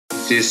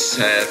This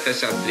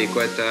is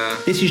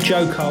This is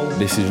Joe Cole.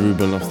 This is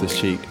Ruben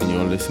Loftus-Cheek, and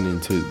you're listening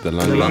to the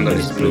London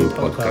is Blue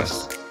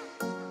podcast.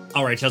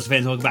 All right, Chelsea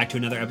fans, welcome back to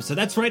another episode.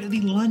 That's right,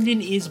 the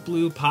London is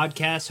Blue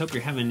podcast. Hope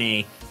you're having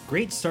a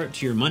great start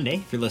to your Monday,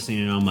 if you're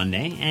listening on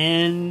Monday.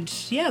 And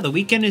yeah, the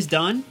weekend is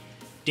done.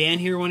 Dan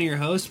here, one of your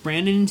hosts.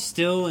 Brandon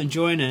still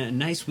enjoying a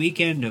nice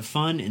weekend of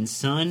fun and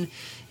sun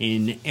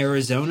in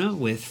Arizona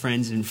with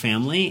friends and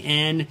family.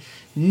 And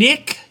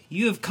Nick,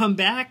 you have come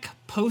back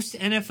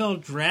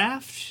post-NFL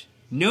draft.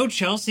 No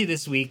Chelsea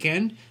this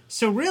weekend.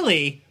 So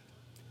really,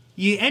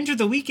 you entered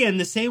the weekend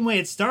the same way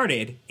it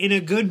started, in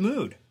a good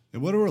mood.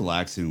 What a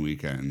relaxing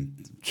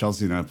weekend.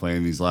 Chelsea not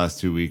playing these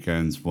last two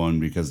weekends. One,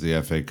 because of the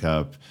FA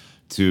Cup.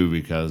 Two,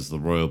 because the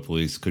Royal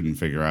Police couldn't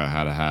figure out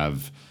how to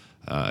have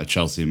a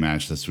Chelsea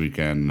match this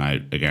weekend.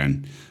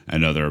 And I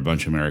know there are a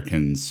bunch of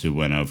Americans who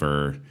went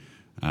over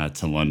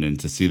to London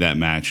to see that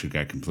match who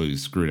got completely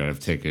screwed out of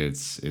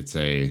tickets. It's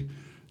a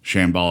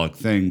shambolic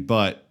thing,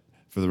 but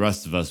for the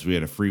rest of us, we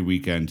had a free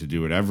weekend to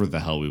do whatever the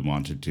hell we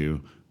wanted to.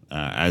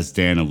 As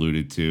Dan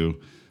alluded to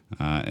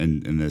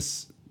in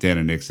this Dan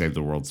and Nick Save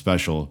the World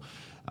special,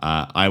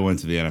 I went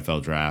to the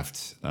NFL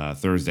draft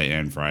Thursday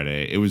and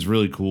Friday. It was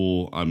really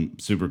cool. I'm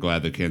super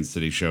glad that Kansas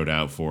City showed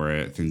out for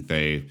it. I think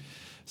they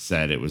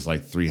said it was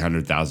like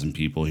 300,000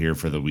 people here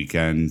for the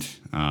weekend,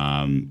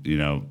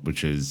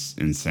 which is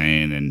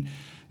insane. And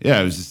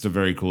yeah, it was just a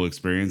very cool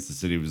experience. The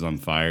city was on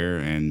fire,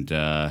 and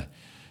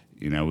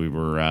we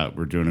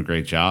were doing a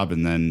great job.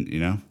 And then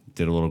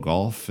did a little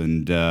golf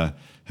and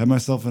had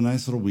myself a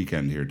nice little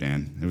weekend here,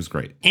 Dan. It was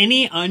great.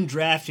 Any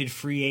undrafted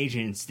free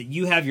agents that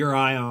you have your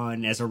eye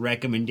on as a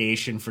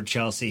recommendation for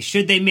Chelsea,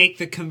 should they make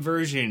the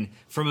conversion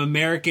from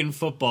American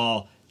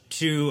football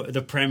to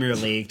the Premier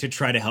League to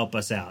try to help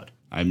us out?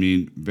 I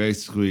mean,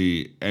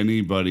 basically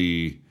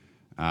anybody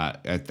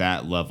at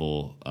that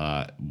level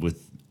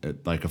with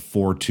like a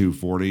 4.2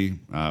 40,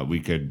 we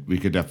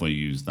could definitely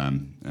use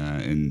them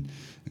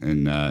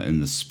in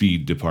the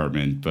speed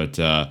department. But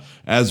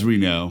as we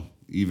know,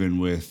 even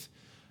with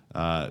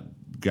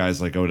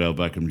guys like Odell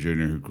Beckham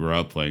Jr. who grew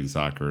up playing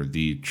soccer,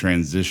 the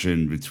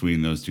transition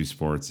between those two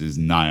sports is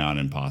nigh on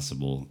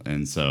impossible.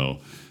 And so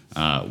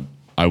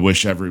I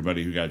wish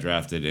everybody who got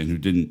drafted and who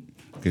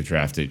didn't get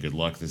drafted good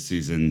luck this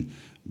season.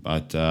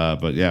 But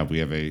yeah, we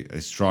have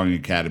a strong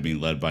academy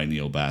led by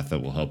Neil Bath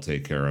that will help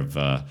take care of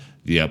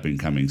the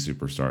up-and-coming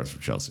superstars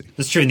for Chelsea.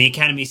 That's true. And the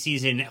academy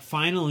season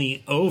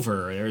finally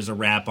over. There's a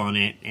wrap on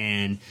it,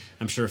 and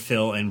I'm sure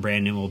Phil and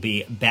Brandon will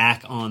be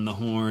back on the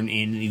horn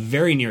in the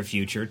very near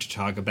future to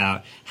talk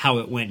about how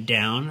it went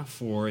down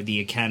for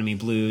the Academy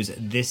Blues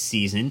this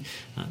season.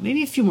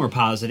 Maybe a few more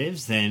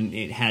positives than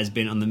it has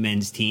been on the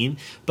men's team.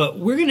 But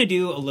we're going to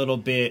do a little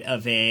bit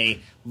of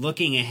a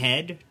looking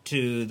ahead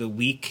to the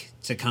week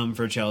to come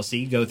for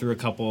Chelsea, go through a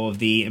couple of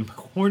the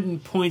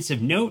important points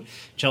of note.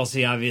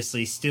 Chelsea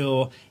obviously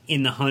still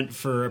in the hunt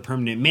for a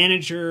permanent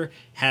manager,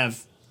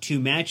 have 2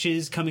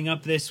 matches coming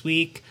up this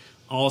week.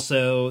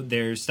 Also,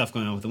 there's stuff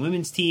going on with the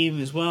women's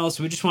team as well.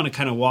 So we just want to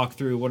kind of walk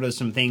through what are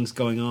some things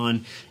going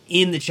on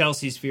in the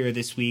Chelsea sphere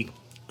this week.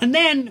 And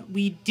then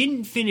we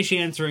didn't finish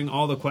answering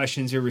all the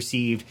questions we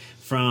received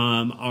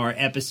from our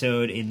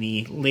episode in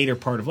the later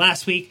part of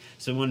last week.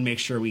 So I want to make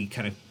sure we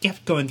kind of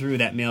kept going through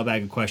that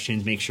mailbag of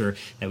questions, make sure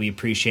that we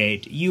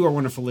appreciate you, our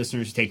wonderful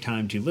listeners, who take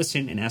time to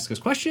listen and ask us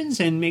questions,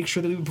 and make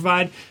sure that we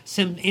provide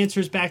some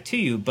answers back to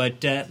you.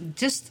 But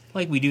just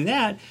like we do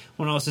that, I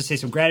want to also say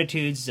some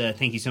gratitudes.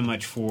 Thank you so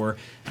much for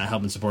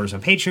helping support us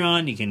on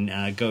Patreon. You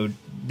can go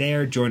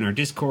there, join our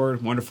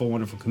Discord. Wonderful,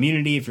 wonderful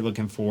community if you're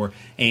looking for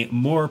a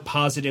more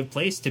positive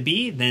place to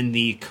be than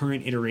the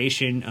current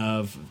iteration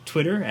of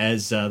Twitter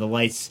as the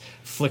lights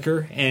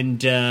flicker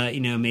and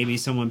maybe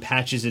someone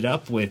patches it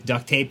up with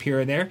duct tape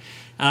here or there.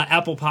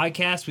 Apple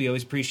Podcasts, we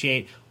always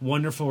appreciate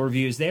wonderful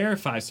reviews there.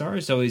 5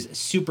 stars, always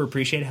super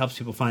appreciated. Helps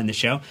people find the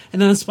show.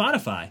 And then on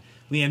Spotify,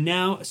 we have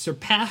now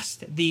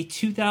surpassed the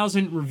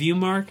 2,000 review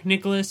mark,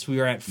 Nicholas.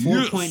 We are at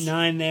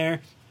 4.9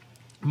 there.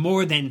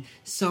 More than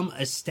some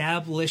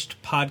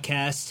established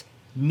podcast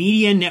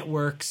media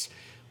networks.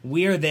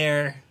 We are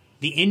there,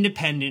 the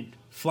independent,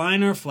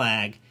 flying our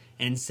flag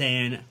and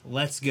saying,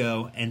 let's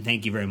go, and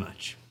thank you very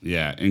much.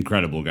 Yeah,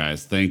 incredible,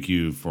 guys. Thank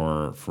you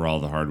for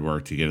all the hard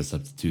work to get us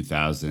up to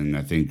 2,000.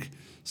 I think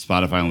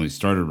Spotify only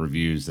started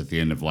reviews at the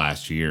end of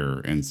last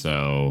year, and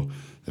so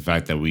the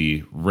fact that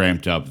we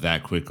ramped up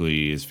that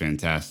quickly is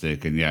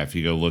fantastic. And yeah, if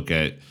you go look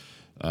at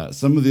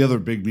some of the other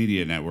big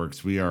media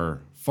networks, we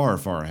are far,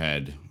 far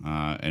ahead,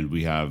 and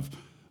we have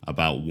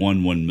about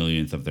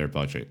 1/1,000,000th of their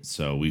budget.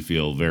 So we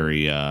feel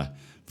very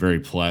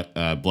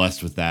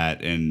blessed with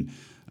that. And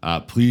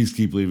please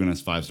keep leaving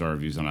us 5-star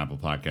reviews on Apple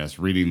Podcasts.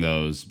 Reading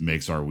those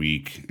makes our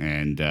week.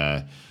 And,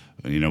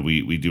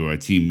 we do a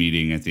team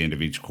meeting at the end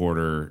of each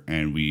quarter,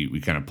 and we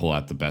kind of pull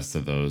out the best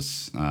of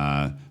those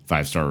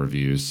 5-star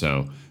reviews.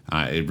 So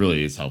it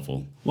really is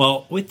helpful.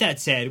 Well, with that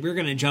said, we're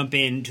going to jump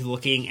into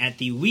looking at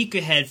the week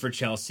ahead for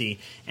Chelsea.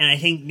 And I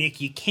think, Nick,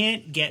 you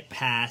can't get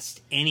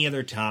past any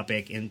other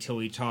topic until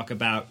we talk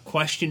about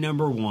question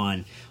number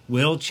 1.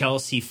 Will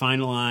Chelsea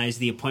finalize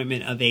the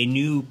appointment of a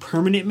new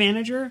permanent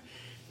manager?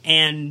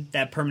 And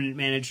that permanent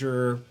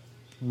manager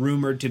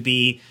rumored to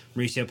be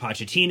Mauricio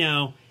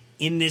Pochettino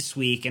in this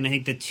week. And I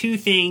think the two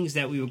things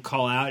that we would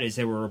call out is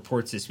there were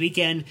reports this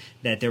weekend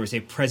that there was a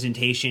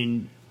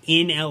presentation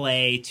in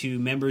LA to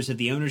members of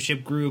the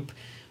ownership group,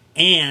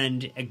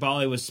 and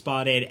Eghbali was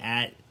spotted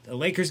at the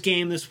Lakers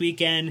game this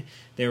weekend.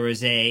 There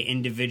was a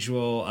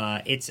individual,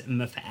 it's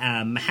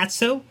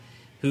Mahatso,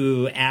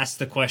 who asked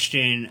the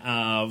question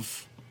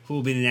of who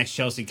will be the next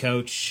Chelsea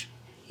coach.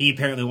 He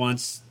apparently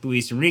wants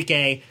Luis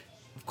Enrique.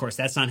 Of course,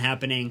 that's not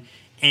happening.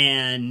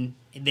 And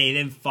they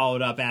then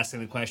followed up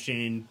asking the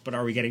question, but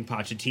are we getting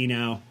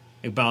Pochettino?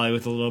 Eghbali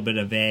with a little bit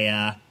of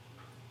a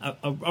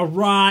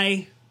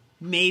wry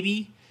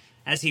maybe,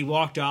 as he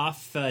walked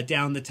off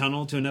down the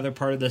tunnel to another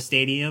part of the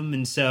stadium.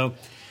 And so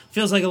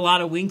feels like a lot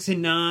of winks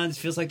and nods.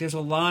 Feels like there's a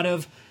lot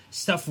of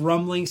stuff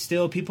rumbling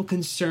still. People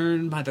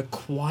concerned by the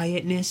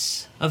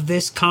quietness of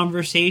this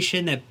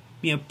conversation that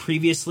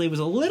previously was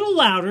a little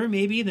louder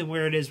maybe than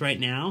where it is right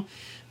now.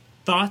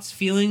 Thoughts,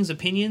 feelings,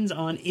 opinions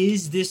on,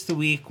 is this the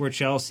week where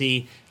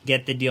Chelsea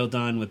get the deal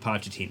done with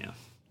Pochettino?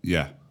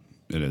 Yeah,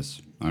 it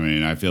is. I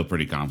mean, I feel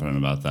pretty confident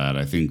about that.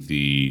 I think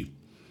the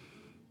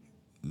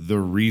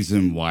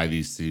reason why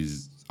these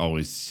things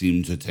always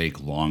seem to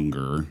take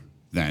longer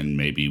than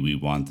maybe we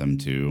want them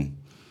to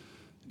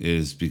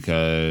is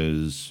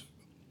because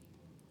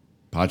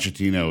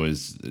Pochettino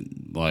is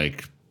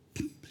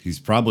he's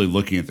probably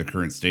looking at the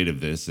current state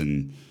of this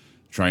and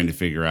trying to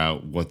figure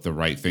out what the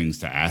right things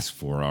to ask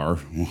for are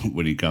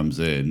when he comes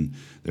in.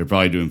 They're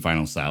probably doing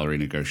final salary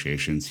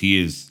negotiations.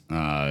 He is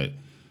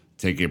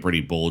taking a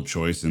pretty bold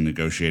choice in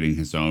negotiating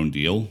his own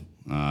deal.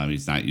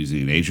 He's not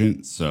using an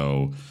agent,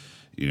 so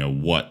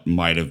what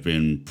might have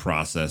been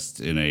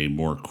processed in a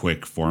more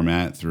quick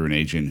format through an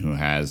agent who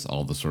has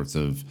all the sorts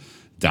of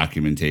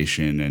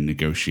documentation and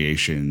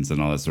negotiations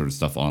and all that sort of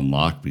stuff on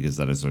lock because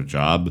that is their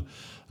job.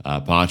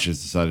 Poch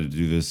has decided to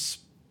do this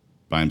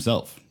by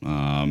himself,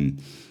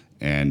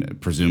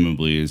 and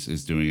presumably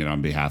is doing it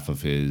on behalf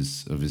of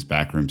his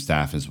backroom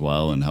staff as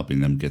well and helping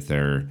them get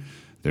their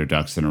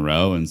ducks in a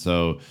row. And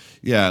so,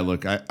 yeah,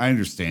 look, I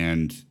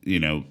understand,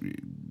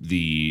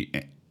 the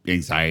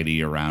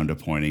anxiety around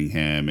appointing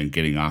him and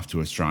getting off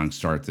to a strong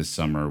start this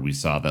summer. We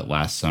saw that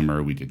last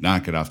summer we did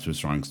not get off to a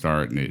strong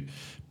start, and it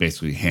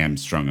basically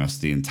hamstrung us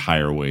the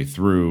entire way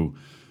through.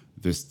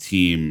 This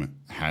team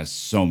has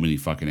so many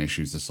fucking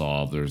issues to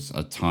solve. There's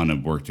a ton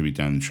of work to be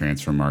done in the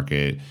transfer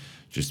market,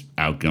 just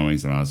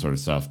outgoings and all that sort of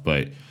stuff.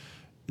 But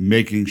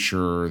making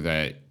sure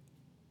that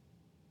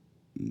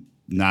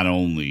not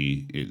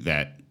only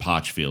that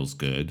Poch feels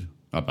good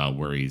about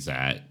where he's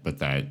at, but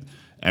that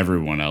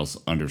everyone else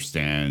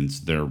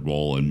understands their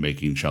role in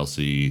making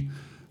Chelsea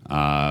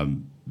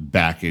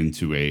back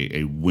into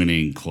a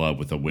winning club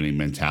with a winning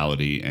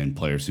mentality and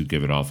players who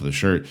give it all for the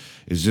shirt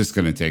is just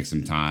going to take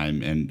some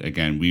time. And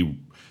again,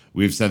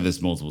 we've said this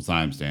multiple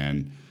times,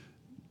 Dan.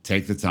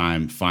 Take the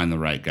time, find the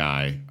right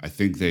guy. I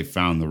think they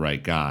found the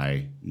right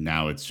guy.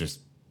 Now it's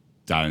just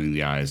dotting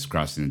the I's,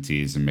 crossing the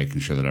T's, and making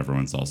sure that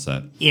everyone's all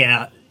set.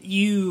 Yeah,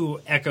 you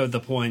echoed the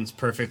points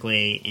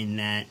perfectly in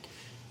that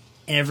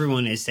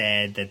everyone has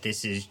said that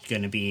this is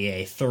going to be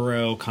a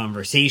thorough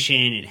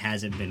conversation. It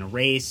hasn't been a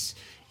race.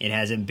 It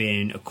hasn't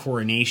been a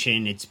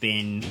coronation. It's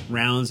been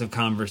rounds of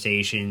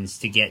conversations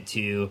to get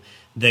to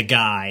the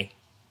guy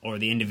or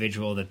the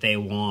individual that they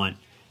want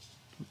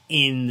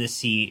in the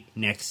seat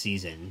next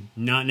season.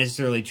 Not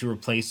necessarily to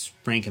replace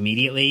Frank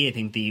immediately. I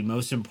think the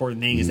most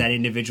important thing is that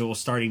individual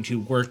starting to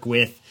work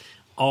with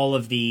all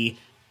of the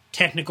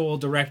technical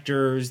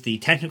directors, the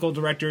technical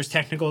director's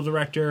technical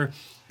director,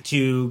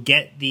 to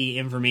get the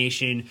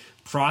information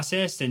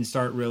processed and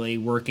start really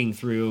working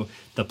through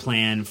the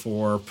plan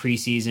for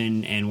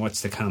preseason and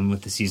what's to come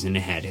with the season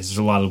ahead. There's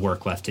a lot of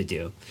work left to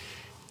do.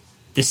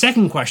 The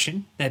second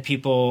question that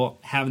people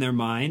have in their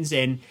minds,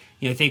 and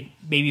I think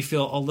maybe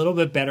feel a little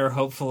bit better,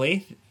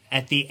 hopefully,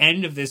 at the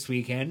end of this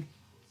weekend,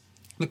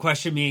 the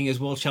question being is,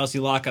 will Chelsea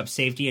lock up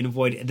safety and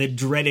avoid the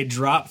dreaded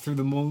drop through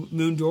the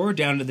moon door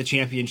down to the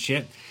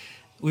championship?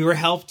 We were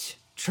helped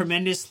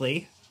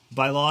tremendously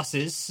by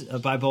losses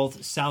by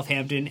both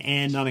Southampton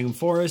and Nottingham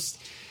Forest.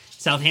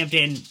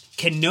 Southampton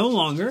can no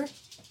longer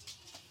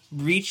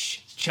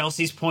reach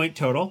Chelsea's point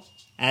total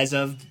as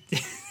of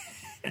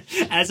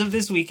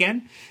this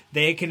weekend.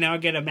 They can now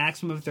get a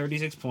maximum of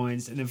 36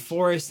 points, and then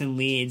Forest and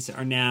Leeds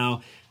are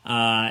now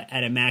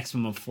at a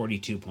maximum of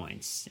 42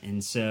 points.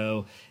 And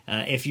so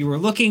if you were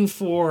looking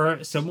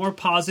for some more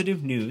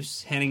positive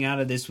news heading out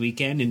of this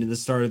weekend into the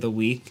start of the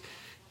week,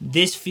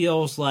 this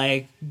feels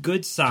like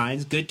good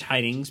signs, good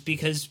tidings,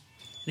 because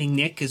I think,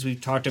 Nick, as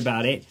we've talked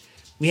about it,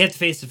 we have to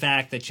face the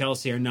fact that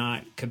Chelsea are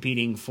not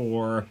competing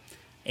for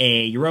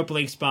a Europa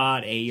League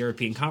spot, a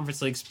European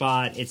Conference League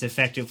spot. It's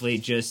effectively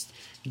just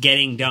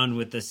getting done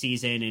with the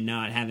season and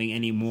not having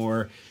any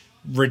more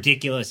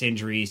ridiculous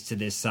injuries to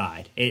this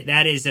side.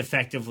 That is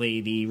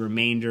effectively the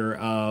remainder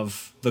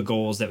of the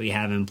goals that we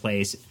have in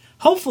place.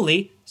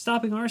 Hopefully,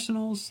 stopping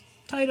Arsenal's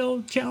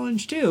title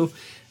challenge too.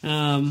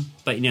 But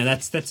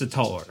that's a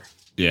tall order.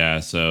 Yeah.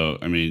 So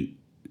I mean,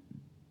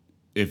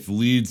 if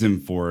Leeds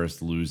and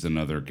Forest lose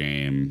another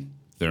game,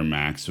 their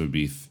max would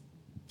be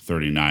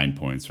 39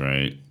 points,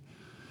 right?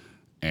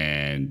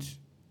 And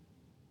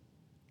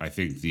I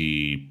think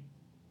the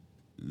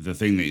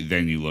thing that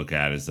then you look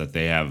at is that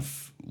they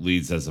have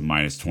Leeds as a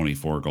minus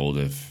 24 goal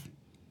diff,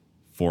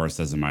 Forest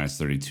as a minus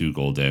 32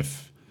 goal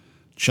diff,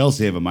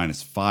 Chelsea have a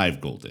minus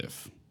 5 goal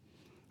diff,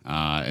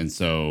 and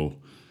so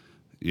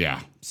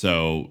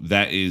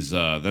that is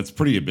that's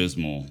pretty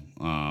abysmal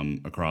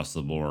across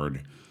the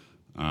board.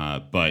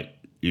 But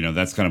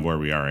that's kind of where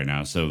we are right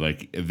now. So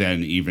like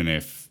then even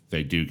if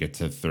they do get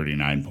to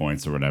 39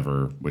 points or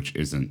whatever, which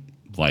isn't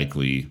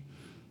likely,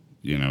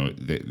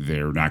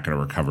 they're not going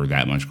to recover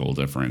that much goal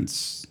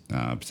difference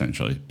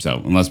potentially.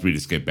 So unless we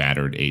just get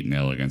battered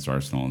 8-0 against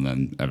Arsenal and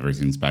then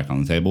everything's back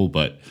on the table.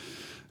 But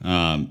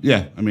I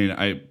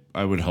mean,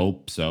 I would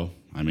hope so.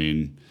 I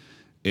mean,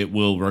 it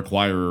will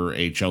require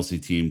a Chelsea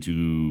team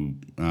to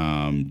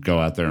go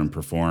out there and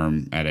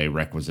perform at a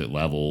requisite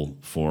level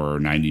for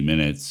 90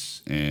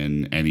 minutes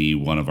in any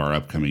one of our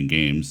upcoming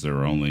games. There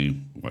are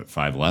only,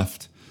 5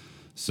 left?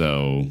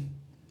 So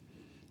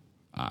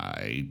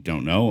I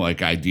don't know.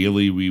 Like,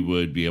 ideally, we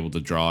would be able to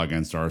draw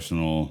against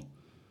Arsenal,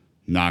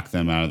 knock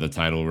them out of the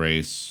title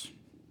race,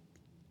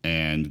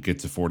 and get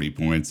to 40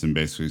 points and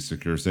basically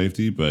secure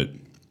safety. But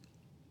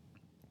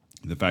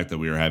the fact that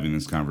we are having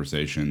this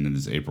conversation, it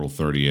is April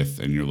 30th,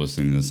 and you're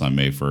listening to this on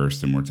May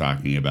 1st, and we're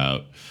talking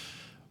about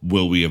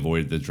will we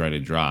avoid the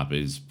dreaded drop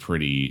is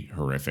pretty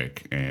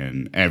horrific.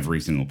 And every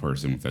single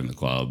person within the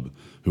club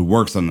who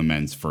works on the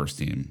men's first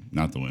team,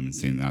 not the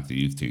women's team, not the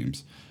youth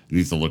teams,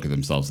 needs to look at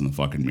themselves in the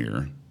fucking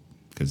mirror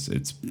because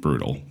it's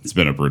brutal. It's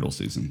been a brutal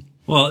season.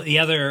 Well, the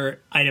other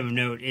item of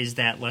note is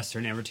that Leicester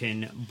and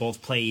Everton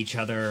both play each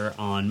other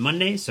on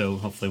Monday. So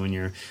hopefully when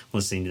you're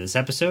listening to this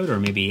episode, or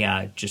maybe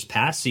just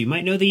past, so you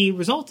might know the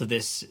result of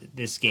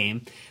this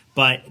game.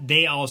 But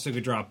they also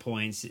could drop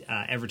points.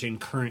 Everton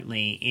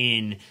currently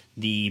in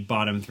the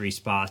bottom 3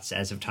 spots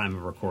as of time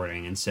of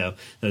recording. And so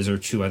those are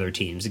 2 other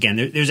teams. Again,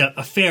 there's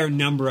a fair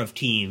number of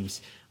teams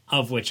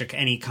of which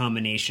any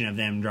combination of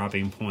them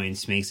dropping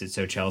points makes it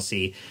so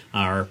Chelsea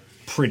are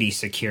pretty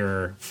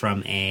secure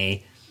from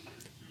a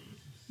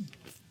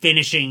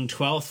finishing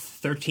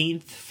 12th,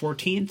 13th,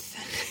 14th.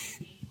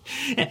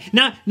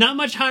 Not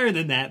much higher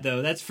than that,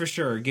 though, that's for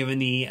sure, given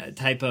the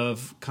type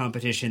of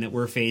competition that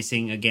we're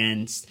facing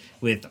against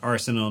with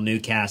Arsenal,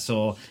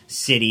 Newcastle,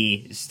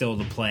 City still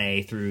to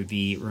play through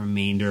the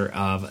remainder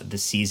of the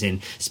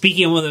season.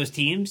 Speaking of one of those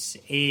teams,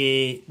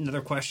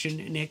 another question,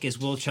 Nick, is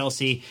will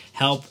Chelsea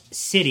help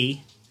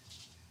City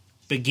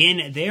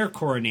begin their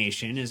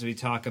coronation as we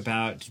talk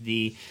about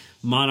the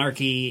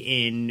monarchy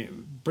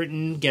in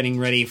Britain getting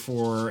ready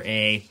for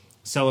a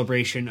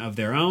celebration of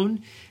their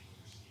own?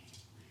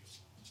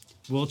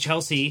 Will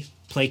Chelsea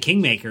play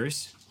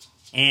Kingmakers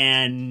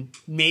and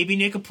maybe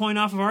nick a point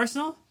off of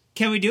Arsenal?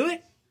 Can we do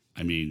it?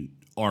 I mean,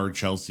 are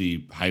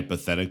Chelsea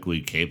hypothetically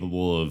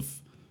capable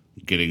of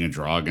getting a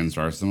draw against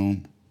Arsenal?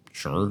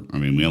 Sure. I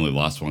mean, we only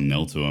lost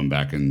 1-0 to them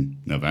back in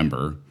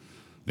November.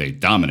 They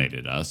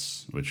dominated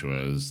us, which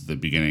was the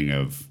beginning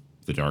of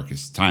the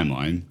darkest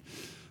timeline.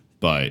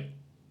 But,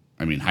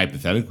 I mean,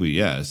 hypothetically,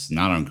 yes.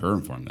 Not on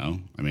current form, though.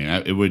 I mean,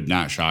 it would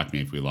not shock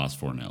me if we lost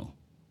 4-0.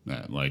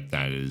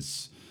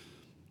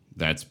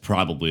 That's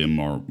probably a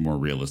more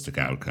realistic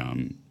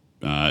outcome.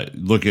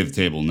 Look at the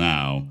table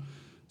now.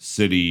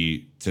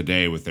 City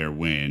today with their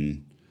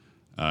win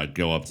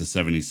go up to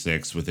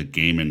 76 with a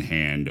game in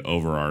hand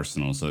over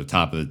Arsenal, so the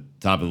top of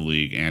the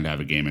league, and have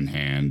a game in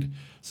hand,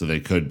 so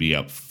they could be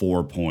up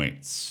 4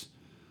 points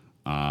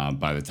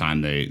by the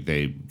time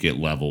they get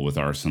level with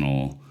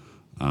Arsenal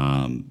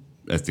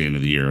at the end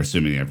of the year,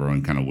 assuming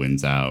everyone kind of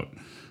wins out.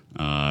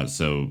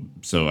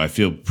 So I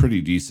feel pretty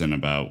decent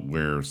about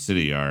where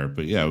City are,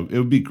 but yeah, it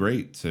would be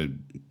great to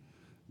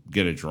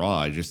get a draw.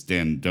 I just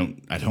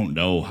don't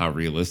know how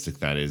realistic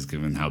that is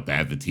given how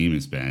bad the team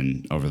has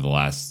been over the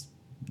last,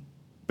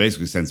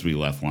 basically since we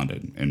left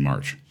London in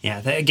March.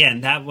 Yeah,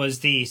 that was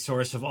the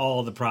source of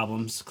all the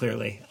problems,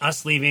 clearly.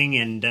 Us leaving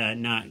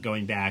and not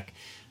going back.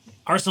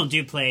 Arsenal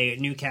do play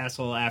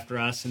Newcastle after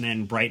us, and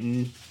then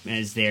Brighton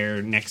as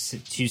their next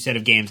 2 set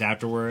of games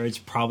afterwards.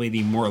 Probably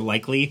the more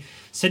likely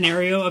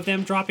scenario of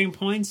them dropping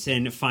points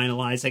and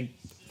finalize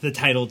the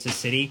title to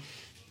City.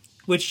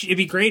 Which it'd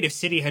be great if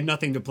City had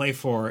nothing to play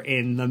for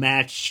in the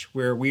match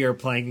where we are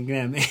playing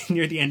them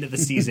near the end of the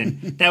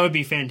season. That would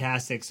be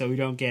fantastic, so we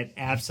don't get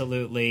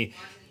absolutely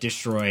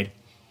destroyed.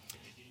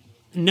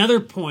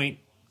 Another point,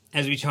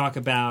 as we talk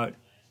about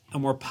a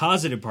more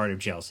positive part of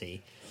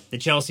Chelsea. The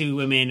Chelsea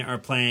women are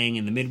playing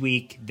in the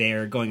midweek.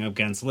 They're going up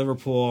against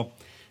Liverpool.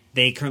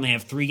 They currently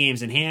have 3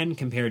 games in hand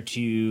compared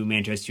to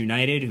Manchester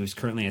United, who's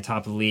currently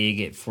atop of the league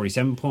at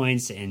 47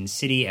 points, and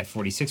City at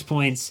 46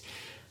 points.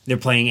 They're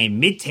playing a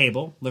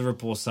mid-table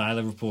Liverpool side.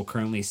 Liverpool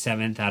currently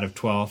 7th out of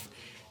 12th.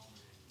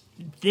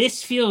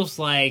 This feels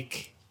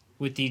like,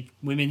 with the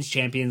Women's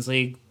Champions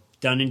League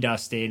done and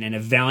dusted, and a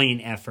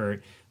valiant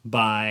effort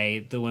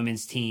by the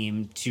women's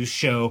team to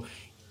show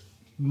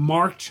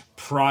marked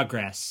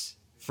progress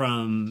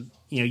from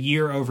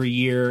year over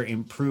year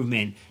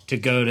improvement, to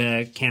go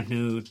to Camp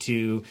Nou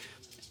to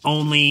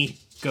only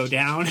go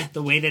down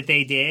the way that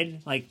they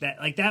did.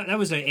 That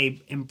was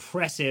a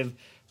impressive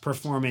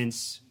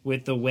performance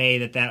with the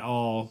way that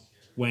all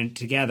went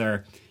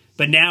together.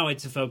 But now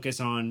it's a focus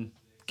on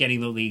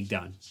getting the league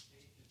done,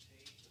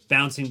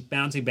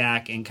 bouncing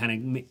back and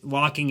kind of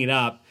locking it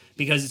up,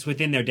 because it's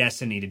within their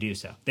destiny to do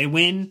so. They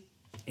win,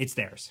 it's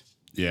theirs.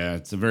 Yeah,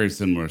 it's a very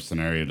similar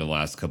scenario to the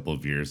last couple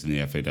of years in the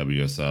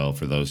FAWSL.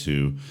 For those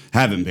who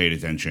haven't paid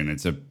attention,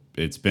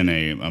 it's been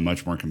a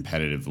much more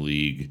competitive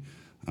league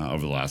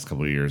over the last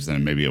couple of years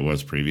than maybe it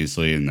was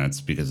previously, and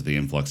that's because of the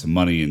influx of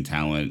money and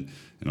talent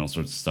and all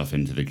sorts of stuff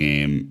into the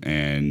game.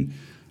 And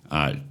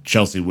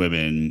Chelsea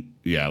women,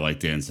 like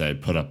Dan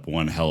said, put up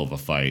one hell of a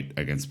fight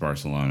against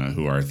Barcelona,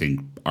 who I think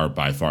are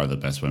by far the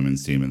best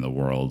women's team in the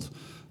world.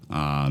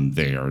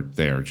 They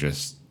are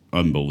just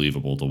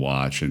unbelievable to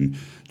watch, and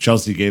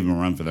Chelsea gave them a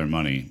run for their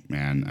money,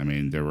 man. I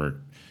mean, there were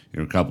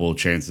a couple of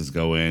chances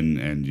go in,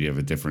 and you have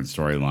a different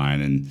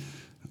storyline,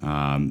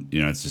 and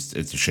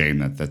it's a shame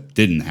that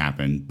didn't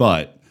happen.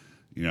 But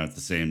at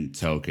the same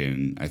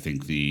token, I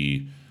think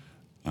the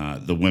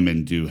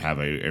women do have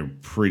a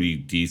pretty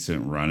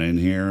decent run in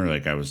here.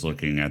 Like, I was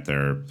looking at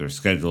their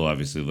schedule.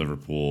 Obviously,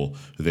 Liverpool,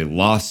 who they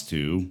lost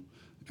to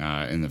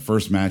in the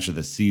first match of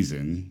the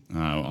season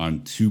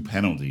on 2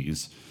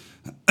 penalties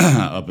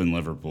up in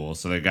Liverpool.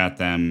 So they got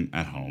them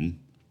at home.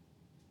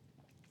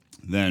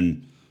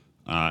 Then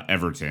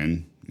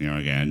Everton,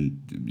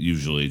 again,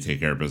 usually take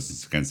care of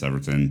business against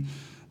Everton.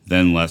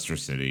 Then Leicester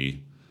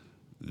City.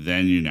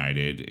 Then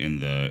United in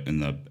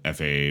the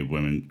FA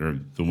women, or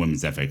the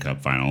Women's FA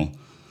Cup final.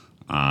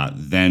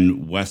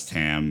 Then West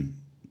Ham.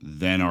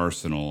 Then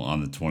Arsenal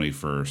on the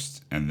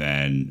 21st. And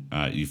then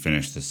you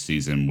finish the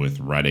season with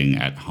Reading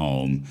at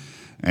home.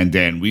 And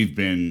Dan, we've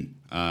been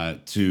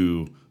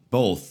to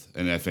both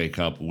an FA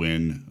Cup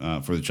win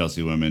for the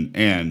Chelsea women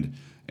and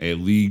a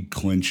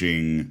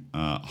league-clinching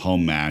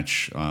home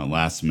match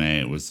last May.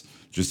 It was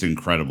just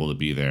incredible to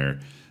be there.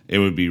 It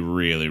would be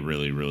really,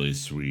 really, really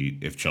sweet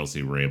if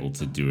Chelsea were able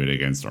to do it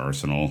against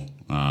Arsenal.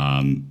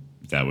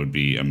 That would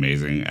be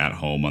amazing at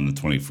home on the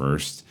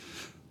 21st.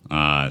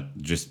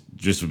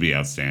 Just would be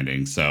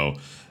outstanding. So,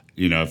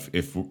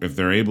 if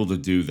they're able to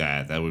do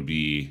that, that would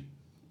be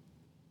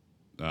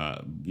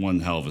one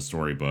hell of a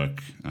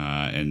storybook.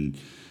 And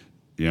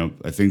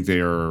I think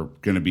they are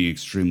going to be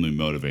extremely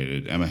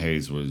motivated. Emma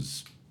Hayes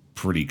was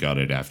pretty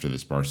gutted after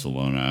this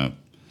Barcelona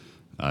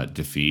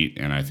defeat,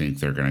 and I think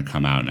they're going to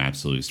come out and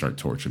absolutely start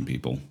torching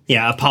people.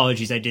 Yeah,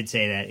 apologies. I did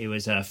say that. It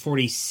was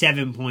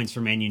 47 points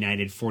for Man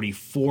United,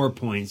 44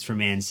 points for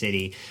Man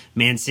City.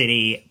 Man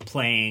City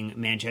playing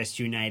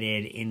Manchester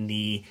United in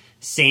the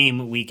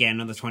same weekend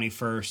on the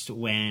 21st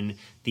when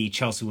the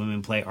Chelsea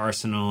women play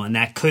Arsenal, and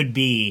that could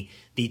be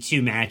the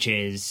 2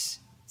 matches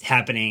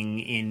happening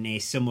in a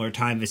similar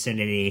time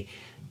vicinity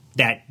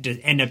that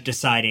end up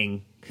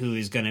deciding who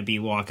is going to be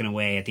walking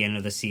away at the end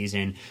of the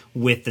season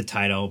with the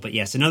title. But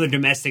yes, another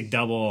domestic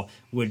double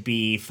would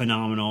be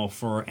phenomenal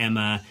for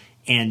Emma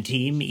and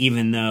team,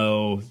 even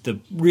though the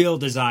real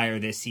desire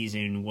this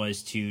season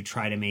was to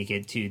try to make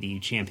it to the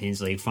Champions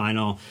League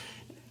final.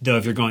 Though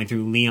if you're going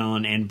through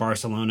Lyon and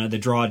Barcelona, the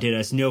draw did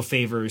us no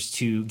favors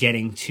to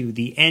getting to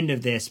the end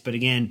of this. But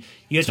again,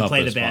 you have to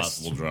play the best.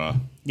 Possible draw.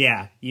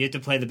 Yeah, you have to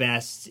play the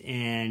best,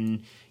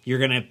 and you're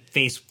going to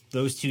face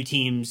those 2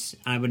 teams,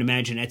 I would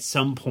imagine, at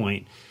some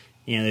point.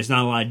 There's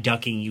not a lot of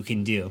ducking you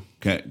can do.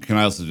 Can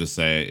I also just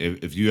say,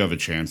 if you have a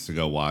chance to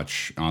go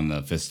watch on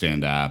the Fifth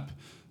Stand app,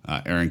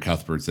 Erin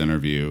Cuthbert's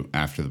interview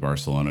after the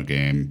Barcelona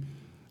game,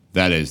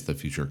 that is the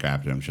future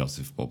captain of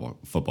Chelsea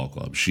Football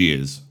Club. She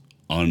is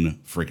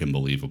unfreaking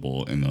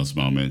believable in those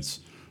moments.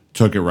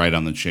 Took it right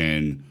on the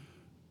chin,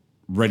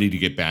 ready to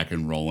get back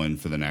and rolling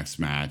for the next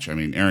match. I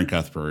mean, Erin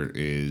Cuthbert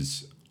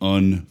is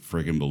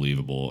unfreaking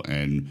believable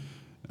and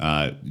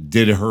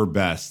did her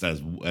best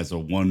as a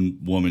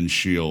one-woman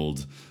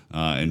shield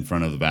in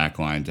front of the back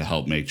line to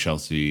help make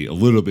Chelsea a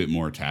little bit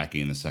more attacky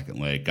in the second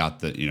leg.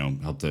 Helped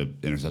to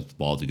intercept the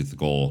ball to get the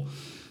goal.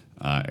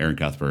 Erin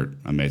Cuthbert,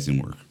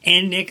 amazing work.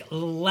 And Nick,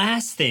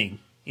 last thing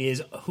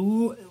is,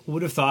 who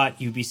would have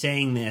thought you'd be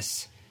saying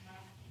this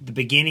at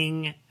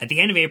the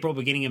end of April,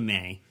 beginning of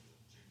May?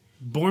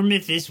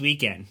 Bournemouth this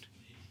weekend,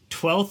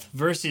 12th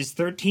versus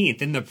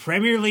 13th in the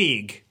Premier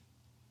League.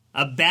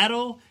 A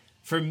battle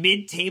for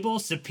mid-table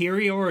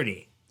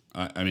superiority.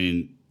 I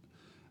mean,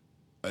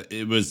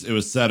 it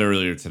was said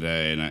earlier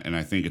today, and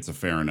I think it's a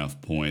fair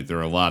enough point. There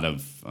are a lot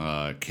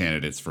of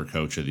candidates for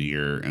Coach of the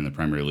Year in the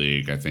Premier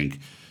League. I think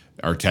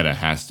Arteta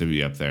has to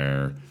be up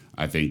there.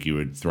 I think you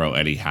would throw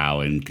Eddie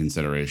Howe in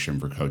consideration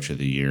for Coach of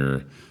the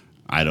Year.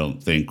 I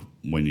don't think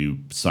when you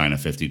sign a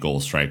 50-goal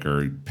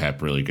striker,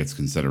 Pep really gets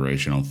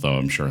consideration, although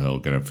I'm sure he'll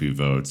get a few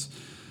votes.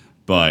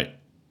 But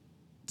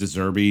De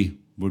Zerbi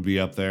would be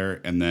up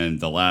there. And then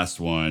the last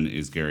one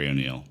is Gary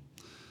O'Neill.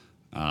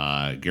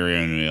 Gary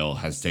O'Neill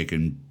has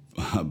taken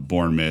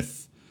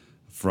Bournemouth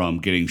from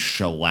getting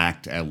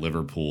shellacked at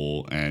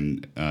Liverpool.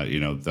 And,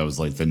 that was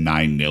like the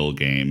 9-0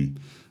 game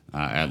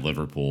at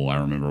Liverpool. I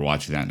remember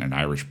watching that in an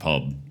Irish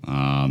pub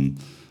when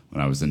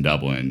I was in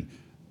Dublin,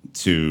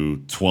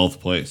 to 12th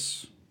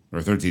place or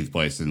 13th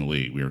place in the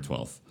league. We were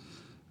 12th.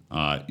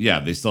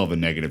 They still have a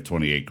negative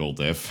 28 goal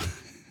diff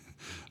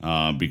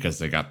because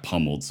they got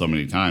pummeled so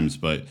many times,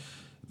 but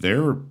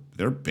they're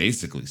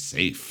basically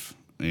safe.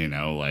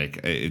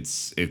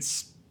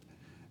 It's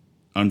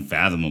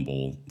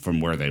unfathomable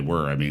from where they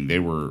were. I mean, they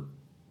were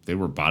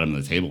bottom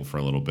of the table for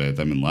a little bit,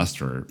 them and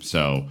Leicester.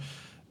 So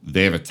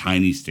they have a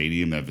tiny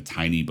stadium, they have a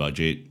tiny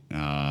budget,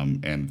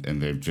 and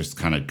they've just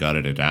kind of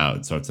gutted it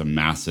out. So it's a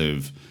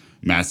massive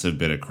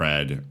bit of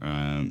cred.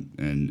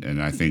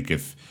 And I think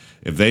if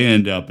they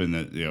end up in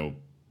the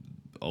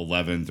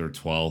 11th or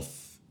 12th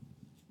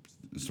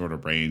sort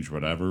of range,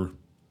 whatever,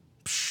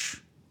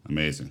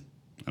 amazing.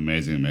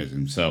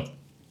 So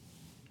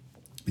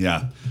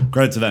yeah,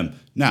 credit to them.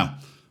 Now,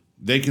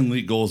 they can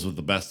leak goals with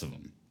the best of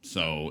them.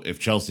 So if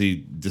Chelsea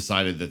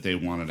decided that they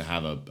wanted to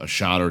have a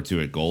shot or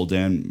two at goal,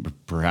 Dan,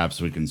 perhaps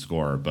we can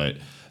score. But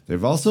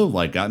they've also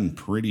gotten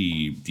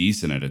pretty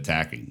decent at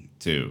attacking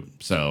too.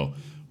 So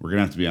we're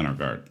gonna have to be on our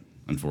guard,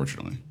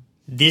 unfortunately.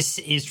 This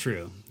is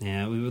true.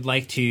 Yeah, we would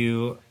like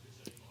to,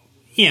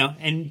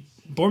 and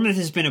Bournemouth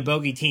has been a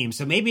bogey team.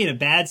 So maybe in a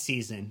bad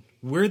season,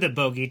 we're the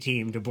bogey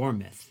team to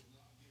Bournemouth.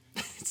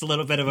 It's a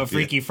little bit of a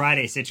Freaky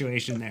Friday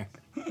situation there.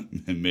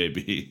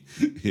 Maybe.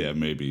 Yeah,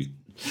 maybe.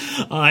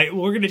 All right,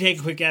 we're going to take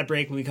a quick ad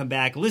break. When we come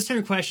back,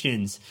 listener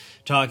questions,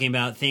 talking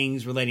about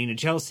things relating to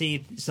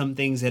Chelsea, some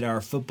things that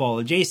are football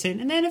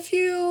adjacent, and then a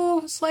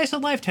few slice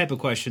of life type of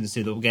questions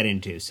too that we'll get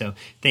into. So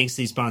thanks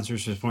to these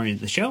sponsors for supporting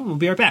the show, and we'll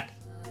be right back.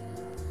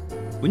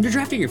 When you're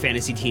drafting your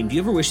fantasy team, do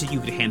you ever wish that you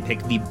could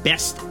handpick the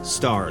best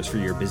stars for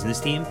your business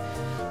team?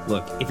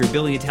 Look, if you're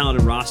building a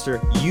talented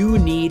roster, you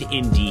need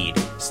Indeed.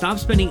 Stop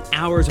spending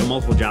hours on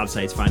multiple job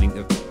sites finding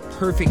the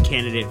perfect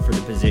candidate for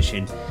the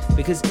position,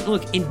 because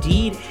look,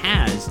 Indeed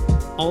has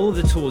all of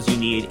the tools you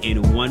need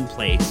in one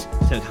place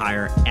to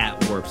hire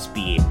at warp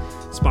speed.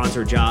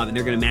 Sponsor a job and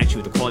they're going to match you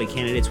with the quality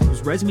candidates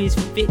whose resumes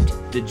fit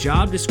the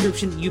job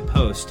description you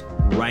post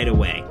right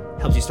away.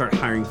 Helps you start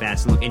hiring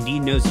fast. And look,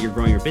 Indeed knows that you're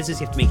growing your business.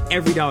 You have to make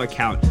every dollar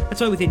count.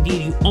 That's why with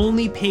Indeed, you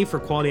only pay for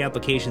quality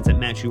applications that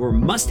match your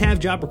must-have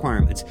job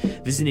requirements.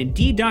 Visit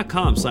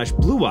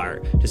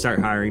Indeed.com/BlueWire to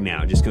start hiring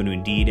now. Just go to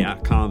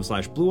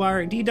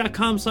Indeed.com/BlueWire,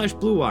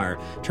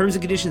 Indeed.com/BlueWire. Terms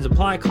and conditions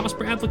apply. Cost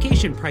per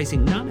application.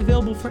 Pricing not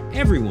available for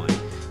everyone.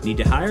 Need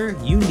to hire?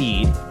 You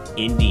need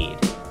Indeed.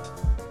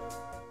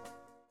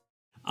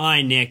 All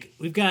right, Nick,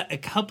 we've got a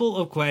couple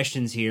of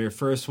questions here.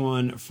 First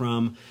one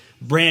from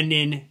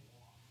Brandon,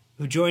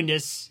 who joined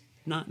us,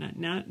 not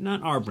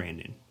our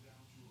Brandon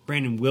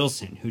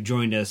Wilson, who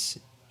joined us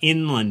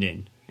in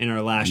London in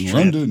our last trip.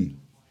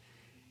 London.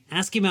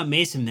 Asking about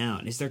Mason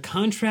Mount. Is there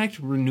contract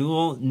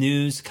renewal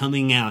news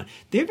coming out?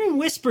 There have been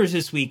whispers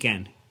this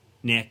weekend,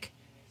 Nick.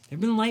 There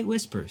have been light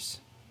whispers.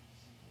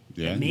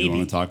 Yeah, you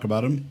want to talk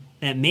about him?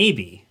 That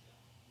maybe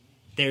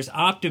there's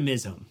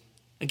optimism.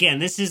 Again,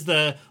 this is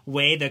the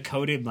way the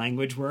coded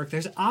language works.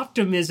 There's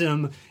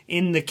optimism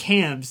in the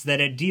camps that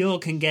a deal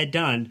can get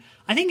done.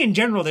 I think in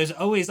general, there's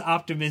always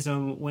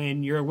optimism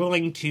when you're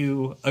willing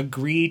to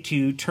agree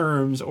to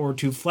terms or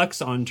to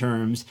flex on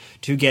terms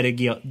to get a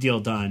deal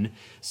done.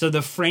 So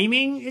the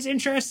framing is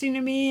interesting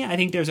to me. I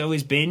think there's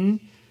always been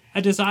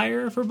a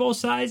desire for both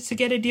sides to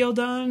get a deal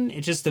done.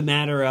 It's just a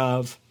matter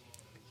of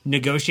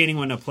negotiating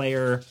when a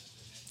player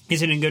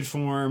isn't in good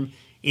form,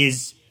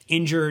 is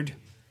injured,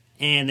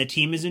 and the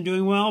team isn't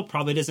doing well.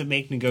 Probably doesn't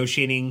make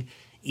negotiating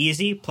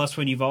easy. Plus,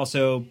 when you've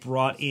also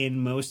brought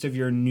in most of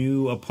your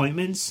new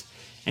appointments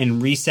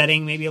and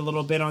resetting maybe a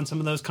little bit on some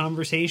of those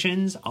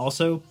conversations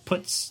also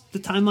puts the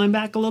timeline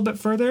back a little bit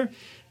further.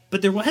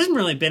 But there hasn't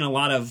really been a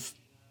lot of,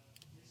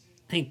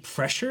 I think,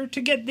 pressure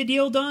to get the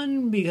deal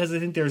done, because I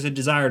think there's a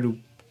desire to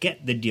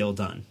get the deal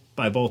done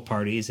by both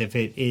parties if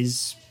it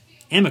is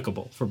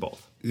amicable for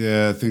both.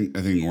 Yeah, I think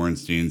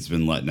Ornstein's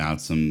been letting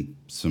out some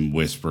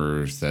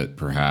whispers that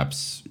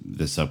perhaps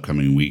this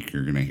upcoming week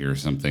you're going to hear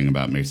something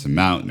about Mason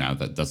Mount. Now,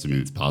 that doesn't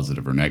mean it's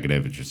positive or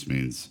negative. It just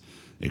means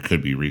it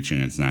could be reaching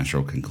its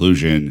natural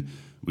conclusion.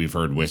 We've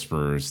heard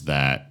whispers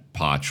that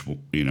Poch,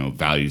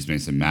 values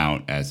Mason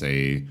Mount as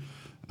a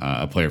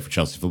player for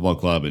Chelsea Football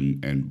Club,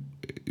 and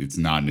it's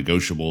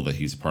non-negotiable that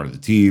he's a part of the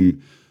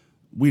team.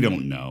 We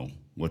don't know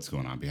what's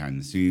going on behind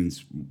the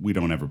scenes. We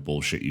don't ever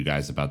bullshit you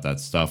guys about that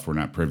stuff. We're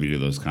not privy to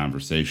those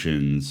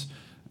conversations,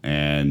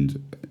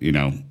 and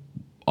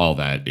all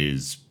that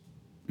is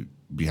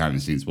behind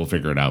the scenes. We'll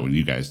figure it out when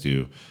you guys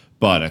do.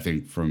 But I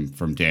think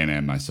from Dan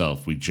and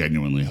myself, we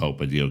genuinely hope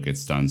a deal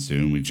gets done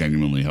soon. We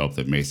genuinely hope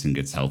that Mason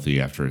gets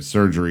healthy after his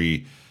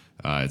surgery.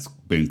 It's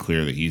been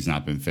clear that he's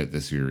not been fit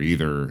this year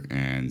either,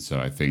 and so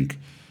I think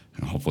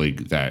hopefully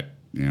that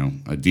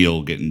a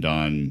deal getting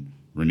done,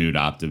 renewed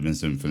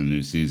optimism for the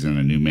new season,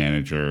 a new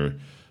manager,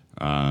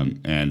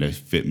 and a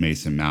fit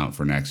Mason Mount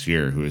for next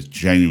year, who has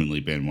genuinely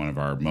been one of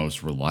our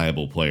most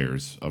reliable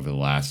players over the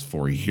last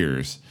 4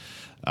 years.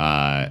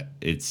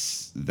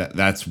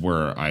 That's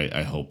where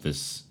I hope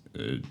this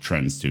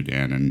trends to,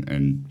 Dan,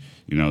 and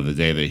the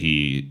day that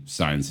he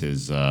signs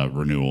his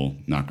renewal,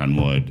 knock on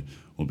wood,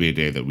 will be a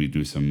day that we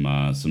do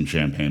some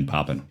champagne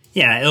popping.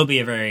 Yeah, it'll be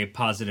a very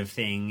positive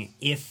thing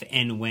if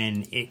and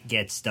when it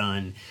gets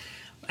done.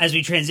 As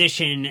we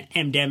transition,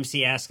 M.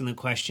 Dempsey asking the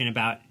question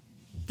about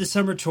the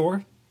summer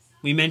tour.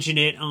 We mentioned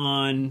it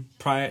on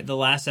the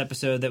last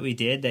episode that we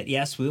did, that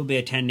yes, we will be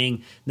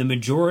attending the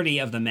majority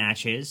of the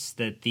matches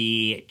that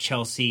the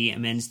Chelsea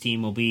men's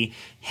team will be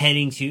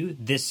heading to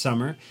this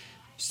summer,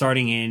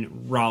 starting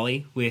in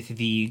Raleigh with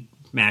the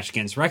match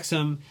against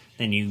Wrexham.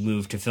 Then you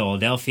move to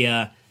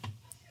Philadelphia,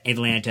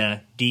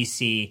 Atlanta,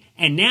 DC,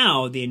 and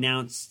now the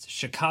announced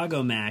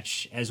Chicago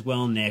match as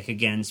well, Nick,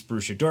 against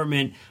Borussia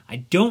Dortmund. I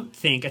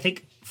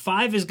think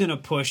 5 is going to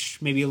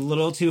push maybe a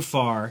little too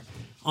far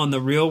on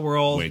the real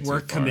world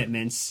work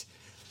commitments,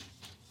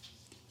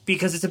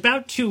 because it's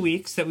about 2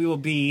 weeks that we will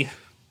be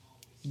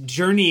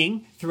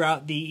journeying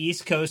throughout the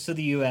East Coast of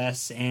the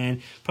U.S., and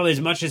probably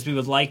as much as we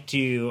would like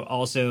to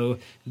also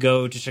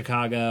go to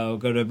Chicago,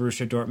 go to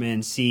Borussia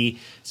Dortmund, see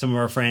some of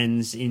our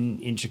friends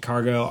in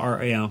Chicago,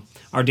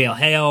 our Dale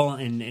Hale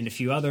and a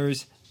few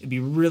others. It'd be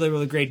really,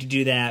 really great to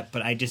do that,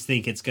 but I just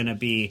think it's going to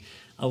be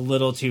a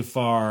little too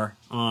far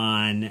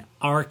on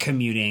our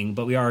commuting,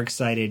 but we are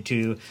excited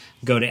to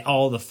go to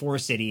all the 4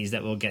 cities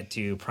that we'll get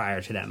to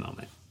prior to that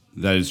moment.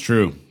 That is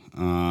true.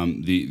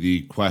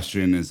 The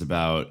question is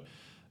about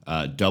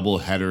double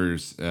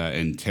headers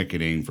and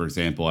ticketing. For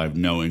example, I have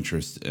no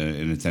interest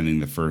in attending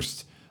the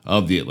first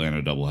of the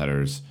Atlanta double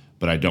headers,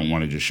 but I don't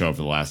want to just show up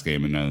for the last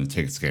game and none of the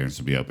ticket scanners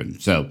will be open.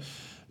 So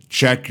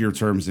check your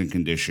terms and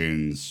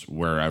conditions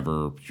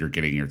wherever you're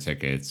getting your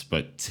tickets,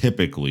 but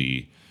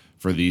typically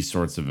for these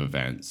sorts of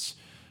events,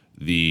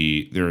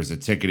 there is a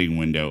ticketing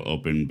window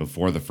open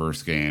before the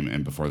first game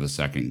and before the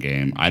second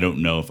game. I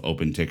don't know if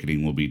open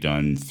ticketing will be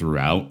done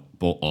throughout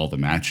all the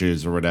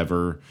matches or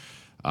whatever,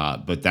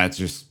 but that's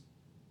just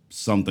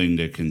something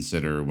to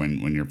consider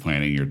when you're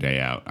planning your day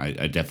out.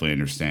 I definitely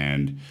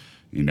understand,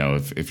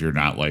 if you're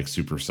not like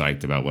super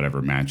psyched about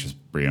whatever match is,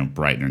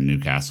 Brighton or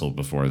Newcastle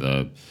before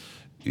the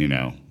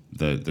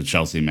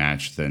Chelsea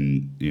match,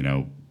 then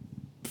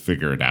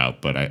figure it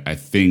out. But I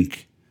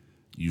think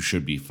you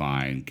should be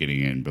fine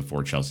getting in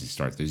before Chelsea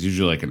starts. There's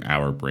usually like an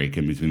hour break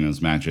in between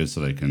those matches, so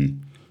they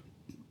can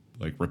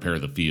like repair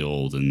the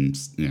field and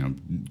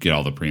get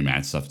all the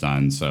pre-match stuff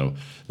done. So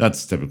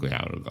that's typically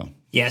how it'll go.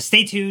 Yeah,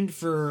 stay tuned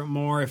for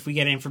more. If we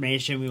get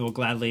information, we will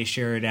gladly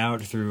share it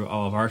out through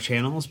all of our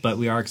channels. But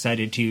we are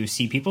excited to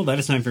see people. Let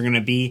us know if you're going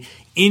to be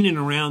in and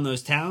around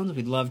those towns.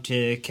 We'd love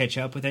to catch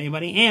up with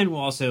anybody, and we'll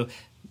also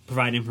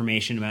provide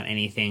information about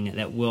anything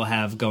that we'll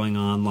have going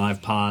on,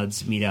 live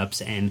pods,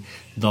 meetups, and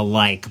the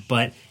like.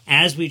 But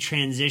as we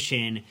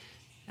transition,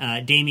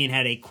 Damien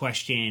had a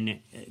question,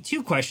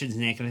 2 questions,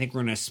 Nick, and I think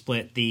we're going to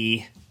split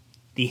the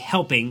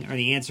helping or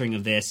the answering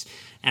of this,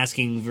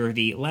 asking for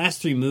the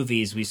last 3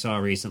 movies we saw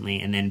recently,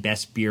 and then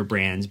best beer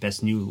brands,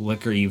 best new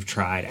liquor you've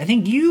tried. I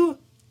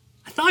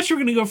thought you were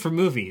going to go for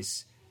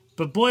movies,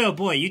 but boy, oh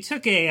boy, you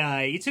took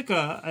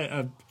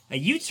a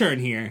U-turn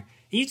here.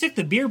 You took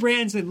the beer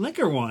brands and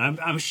liquor one.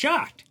 I'm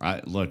shocked.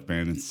 Look,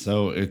 man, it's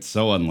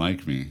so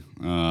unlike me.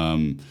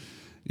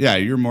 Yeah,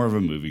 you're more of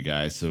a movie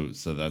guy, so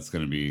that's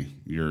going to be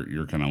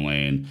your kind of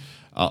lane.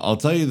 I'll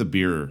tell you the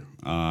beer,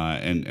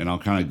 and I'll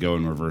kind of go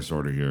in reverse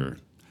order here.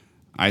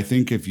 I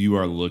think if you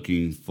are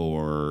looking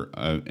for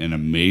an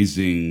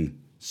amazing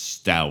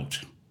stout,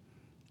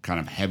 kind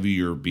of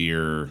heavier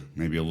beer,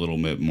 maybe a little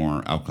bit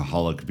more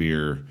alcoholic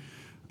beer,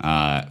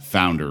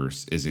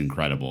 Founders is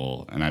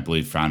incredible, and I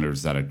believe Founders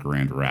is out of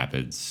Grand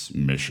Rapids,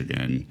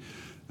 Michigan,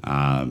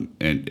 and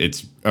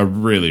it's a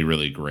really,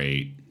 really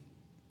great,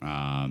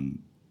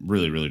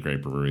 really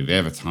great brewery. They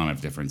have a ton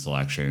of different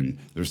selection.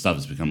 Their stuff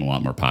has become a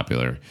lot more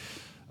popular.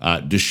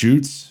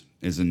 Deschutes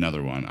is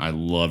another one. I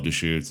love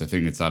Deschutes. I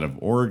think it's out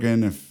of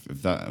Oregon,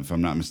 if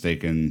I'm not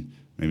mistaken,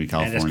 maybe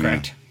California. That is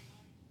correct.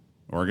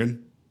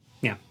 Oregon?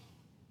 Yeah.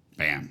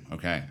 Bam.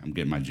 Okay. I'm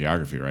getting my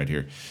geography right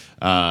here.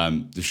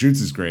 Deschutes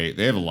is great.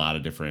 They have a lot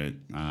of different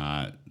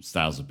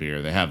styles of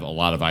beer. They have a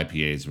lot of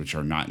IPAs, which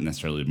are not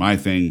necessarily my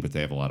thing, but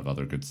they have a lot of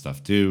other good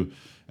stuff too.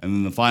 And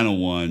then the final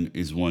one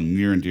is one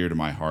near and dear to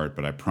my heart,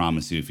 but I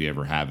promise you, if you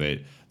ever have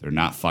it, they're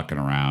not fucking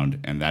around,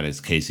 and that is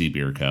KC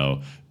Beer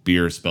Co.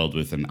 Beer spelled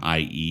with an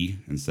IE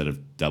instead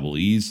of double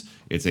E's.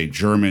 It's a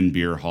German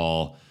beer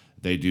hall.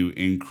 They do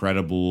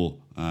incredible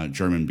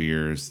German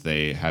beers.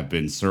 They have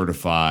been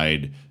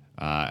certified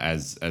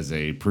as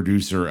a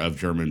producer of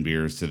German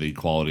beers to the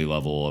quality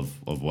level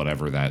of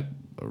whatever that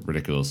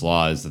ridiculous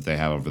law is that they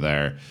have over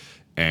there.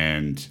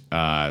 And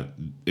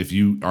if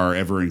you are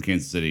ever in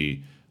Kansas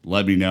City,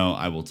 let me know.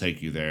 I will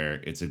take you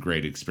there. It's a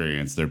great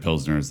experience. Their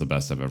Pilsner is the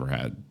best I've ever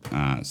had.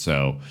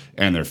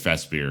 And their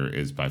Fest beer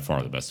is by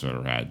far the best I've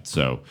ever had.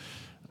 So,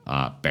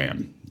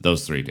 bam.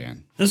 Those three,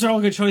 Dan. Those are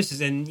all good choices.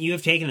 And you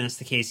have taken us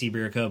to KC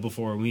Beer Co.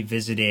 before when we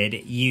visited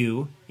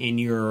you in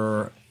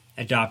your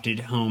adopted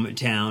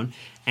hometown.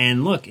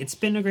 And look, it's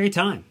been a great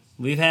time.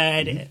 We've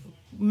had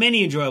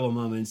many enjoyable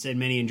moments and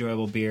many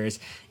enjoyable beers.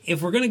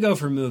 If we're going to go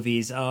for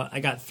movies, I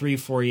got 3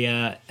 for you.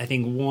 I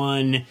think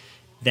one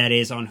that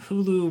is on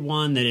Hulu,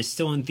 one that is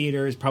still in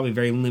theaters, probably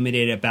very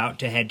limited, about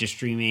to head to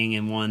streaming,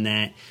 and one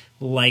that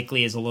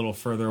likely is a little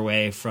further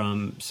away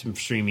from some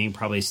streaming,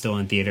 probably still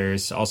in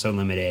theaters, also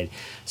limited.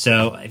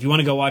 So if you want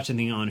to go watch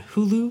something on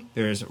Hulu,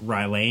 there's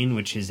Rye Lane,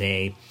 which is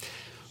a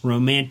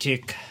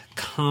romantic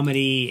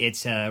comedy.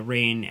 It's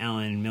Ray and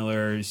Alan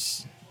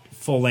Miller's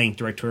full-length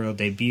directorial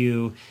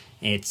debut.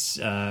 It's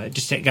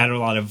just got a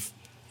lot of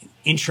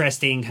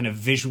interesting kind of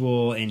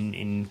visual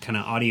and kind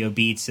of audio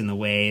beats in the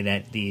way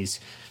that these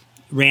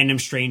random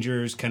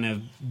strangers kind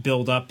of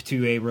build up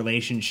to a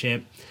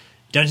relationship.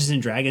 Dungeons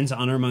and Dragons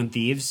Honor Among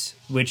Thieves,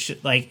 which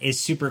like is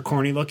super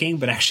corny looking,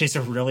 but actually it's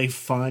a really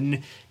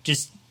fun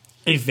just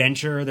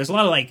adventure. There's a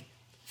lot of like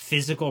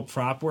physical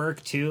prop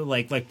work too,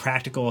 like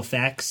practical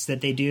effects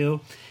that they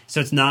do. So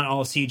it's not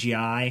all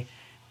CGI.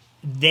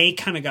 They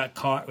kind of got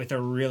caught with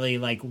a really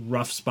like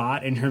rough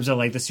spot in terms of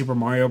like the Super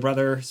Mario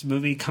Brothers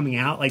movie coming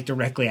out like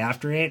directly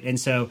after it. And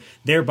so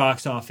their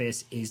box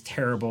office is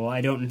terrible.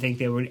 I don't think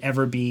there would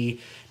ever be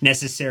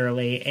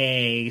necessarily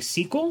a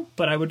sequel,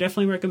 but I would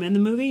definitely recommend the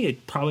movie.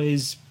 It probably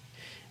is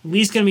at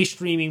least going to be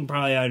streaming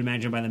probably, I would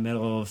imagine, by the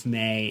middle of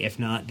May, if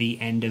not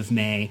the end of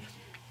May.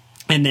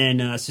 And then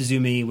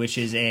Suzumi, which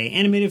is a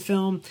animated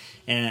film.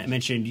 I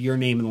mentioned Your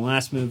Name in the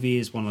last movie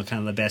is one of the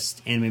kind of the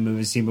best anime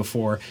movies I've seen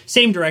before.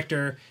 Same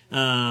director,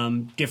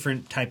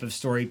 different type of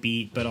story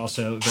beat, but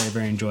also very,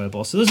 very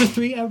enjoyable. So those are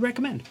 3 I would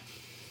recommend.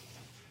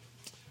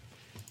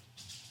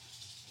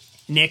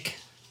 Nick,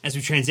 as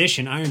we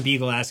transition, Iron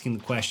Beagle asking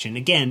the question.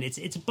 Again,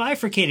 it's a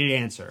bifurcated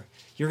answer.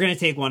 You're going to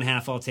take one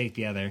half, I'll take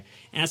the other.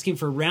 Asking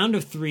for round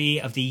of 3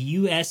 of the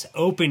U.S.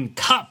 Open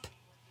Cup.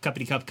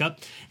 Cuppity cup,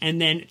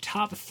 and then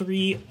top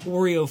 3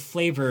 Oreo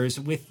flavors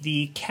with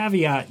the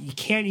caveat you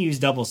can't use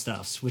double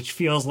stuffs, which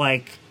feels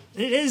like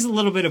it is a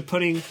little bit of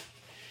putting,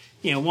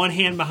 one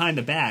hand behind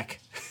the back.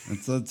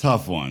 It's a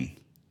tough one.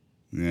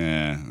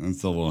 Yeah,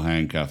 that's a little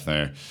handcuff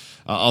there.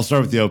 I'll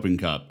start with the Open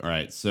Cup. All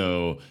right,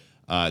 so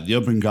the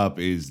Open Cup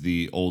is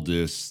the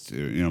oldest,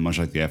 much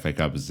like the FA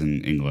Cup is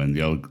in England,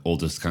 the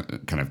oldest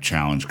kind of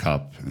challenge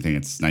cup. I think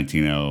it's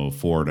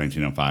 1904,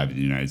 1905 in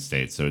the United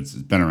States, so it's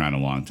been around a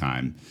long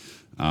time.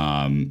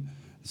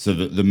 So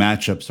the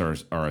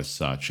matchups are as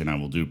such, and I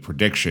will do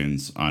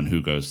predictions on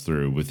who goes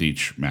through with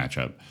each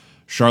matchup.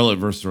 Charlotte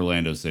versus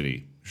Orlando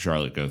City.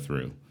 Charlotte go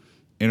through.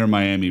 Inter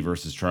Miami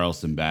versus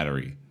Charleston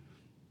Battery.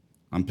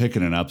 I'm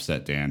picking an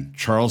upset, Dan.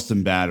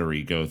 Charleston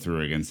Battery go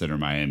through against Inter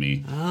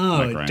Miami.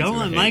 Oh, don't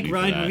let Mike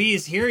Ryan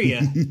Ruiz hear you.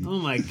 Oh,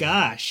 my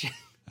gosh.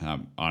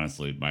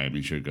 Honestly,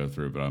 Miami should go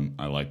through, but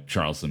I like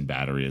Charleston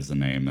Battery as a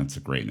name. That's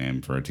a great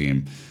name for a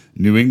team.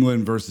 New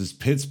England versus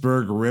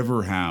Pittsburgh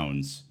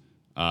Riverhounds.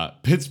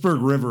 Pittsburgh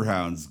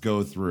Riverhounds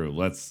go through.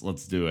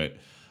 Let's do it.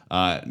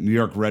 New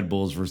York Red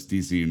Bulls versus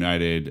DC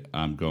United.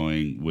 I'm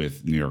going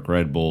with New York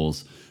Red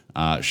Bulls.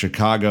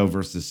 Chicago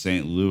versus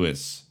St.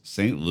 Louis.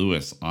 St.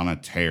 Louis on a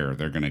tear.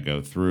 They're going to go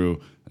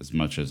through, as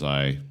much as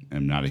I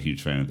am not a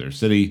huge fan of their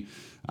city.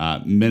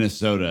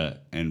 Minnesota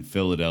and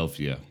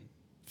Philadelphia.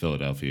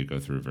 Philadelphia go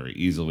through very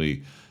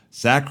easily.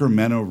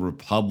 Sacramento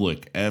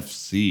Republic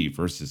FC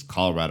versus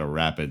Colorado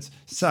Rapids.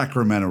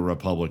 Sacramento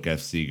Republic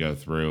FC go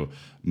through.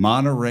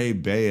 Monterey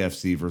Bay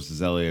FC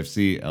versus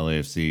LAFC.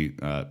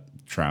 LAFC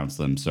trounced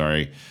them,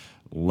 sorry.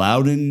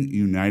 Loudoun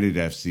United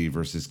FC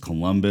versus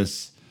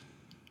Columbus.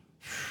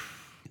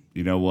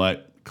 You know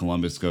what?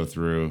 Columbus go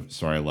through.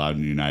 Sorry,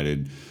 Loudoun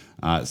United.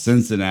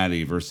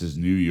 Cincinnati versus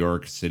New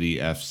York City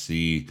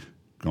FC.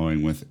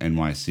 Going with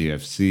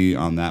NYCFC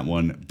on that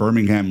one.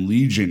 Birmingham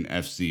Legion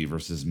FC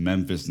versus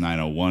Memphis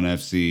 901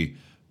 FC.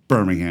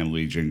 Birmingham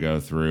Legion go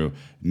through.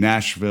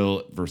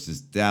 Nashville versus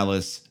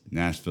Dallas.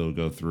 Nashville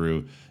go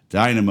through.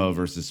 Dynamo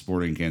versus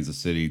Sporting Kansas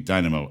City.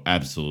 Dynamo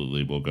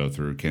absolutely will go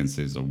through. Kansas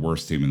City is the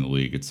worst team in the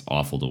league. It's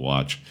awful to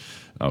watch.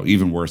 Oh,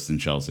 even worse than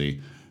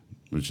Chelsea,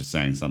 which is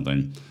saying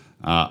something.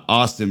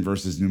 Austin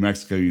versus New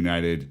Mexico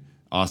United.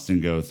 Austin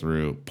go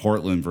through.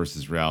 Portland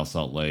versus Real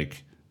Salt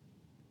Lake.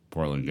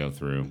 Portland go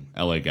through.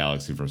 LA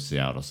Galaxy versus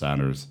Seattle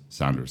Sounders.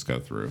 Sounders go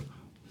through.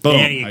 Boom.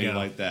 There you How go. you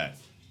like that?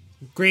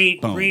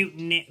 Great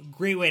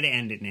way to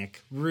end it,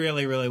 Nick.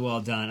 Really, really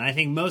well done. I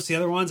think most of the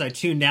other ones I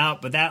tuned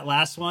out, but that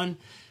last one,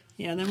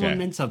 that one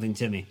meant something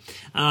to me.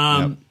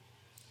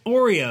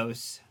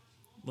 Oreos.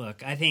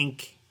 Look, I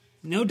think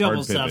no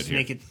double stuffs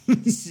makes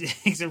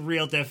it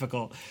real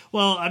difficult.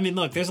 Well, I mean,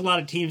 look, there's a lot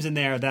of teams in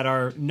there that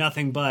are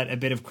nothing but a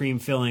bit of cream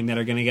filling that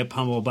are going to get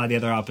pummeled by the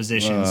other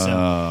opposition.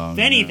 So, if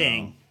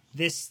anything,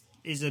 this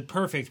is a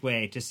perfect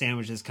way to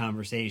sandwich this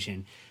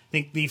conversation. I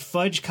think the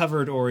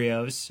fudge-covered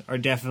Oreos are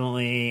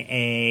definitely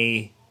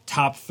a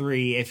top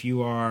 3 if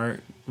you are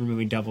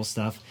removing double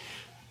stuff.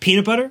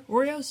 Peanut butter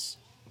Oreos,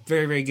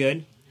 very, very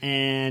good.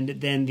 And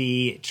then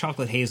the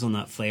chocolate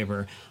hazelnut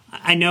flavor.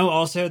 I know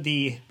also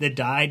the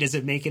dye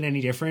doesn't make it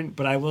any different,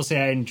 but I will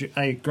say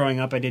I growing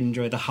up, I did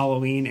enjoy the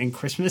Halloween and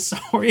Christmas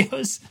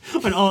Oreos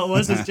when all it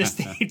was just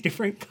a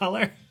different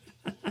color.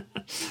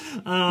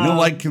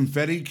 Like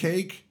confetti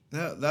cake?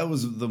 That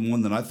was the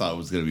one that I thought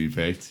was going to be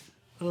picked.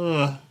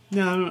 No,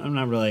 I'm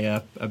not really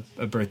a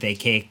birthday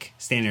cake,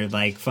 standard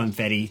like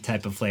funfetti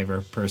type of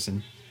flavor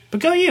person. But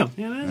go you.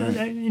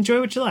 Enjoy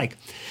what you like.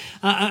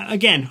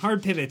 Again,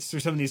 hard pivots through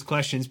some of these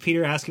questions.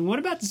 Peter asking, what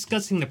about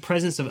discussing the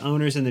presence of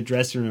owners in the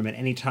dressing room at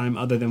any time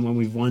other than when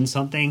we've won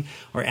something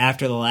or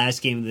after the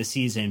last game of the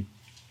season?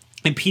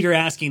 And Peter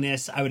asking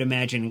this, I would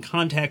imagine, in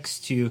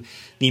context to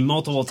the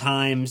multiple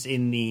times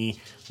in the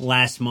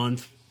last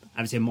month,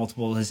 I would say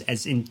multiple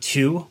as in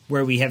 2,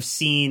 where we have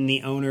seen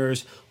the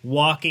owners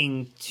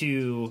walking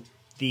to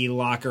the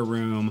locker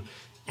room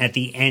at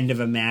the end of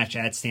a match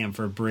at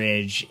Stamford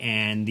Bridge,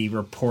 and the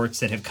reports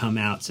that have come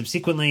out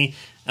subsequently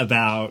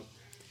about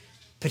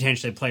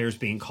potentially players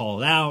being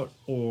called out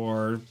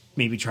or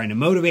maybe trying to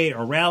motivate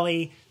or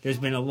rally. There's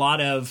been a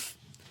lot of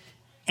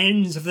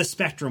ends of the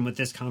spectrum with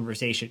this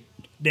conversation,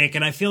 Nick,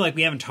 and I feel like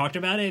we haven't talked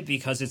about it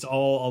because it's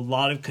all a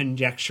lot of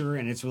conjecture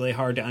and it's really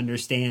hard to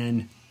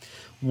understand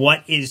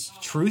what is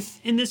truth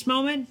in this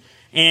moment.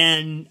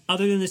 And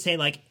other than to say,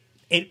 like,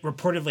 it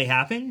reportedly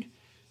happened,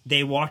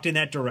 they walked in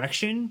that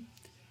direction,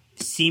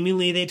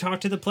 seemingly they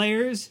talked to the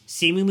players,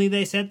 seemingly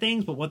they said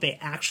things, but what they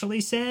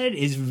actually said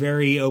is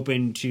very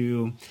open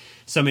to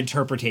some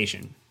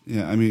interpretation.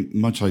 Yeah, I mean,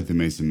 much like the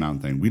Mason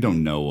Mount thing, we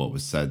don't know what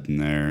was said in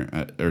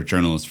there. Our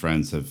journalist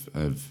friends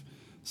have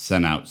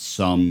sent out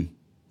some,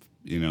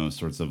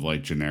 sorts of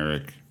like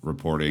generic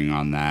reporting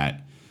on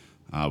that.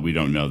 We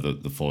don't know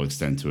the full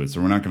extent to it,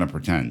 so we're not going to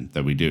pretend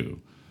that we do.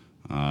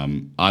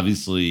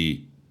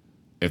 Obviously,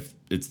 if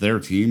it's their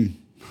team,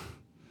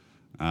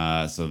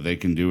 so they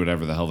can do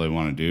whatever the hell they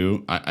want to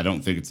do. I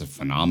don't think it's a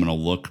phenomenal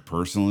look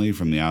personally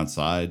from the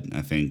outside.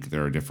 I think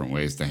there are different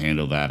ways to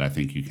handle that. I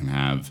think you can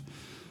have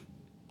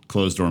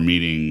closed-door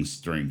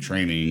meetings during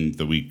training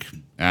the week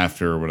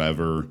after or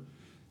whatever,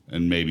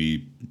 and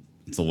maybe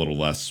it's a little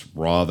less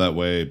raw that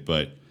way,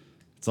 but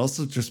it's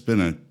also just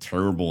been a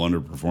terrible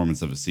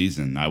underperformance of a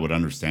season. I would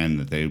understand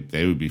that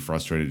they would be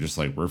frustrated just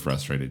like we're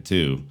frustrated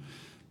too.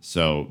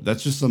 So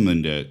that's just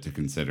something to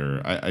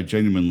consider. I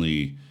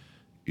genuinely,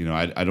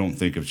 I don't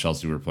think if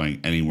Chelsea were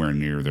playing anywhere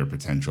near their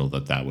potential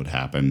that would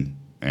happen.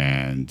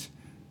 And,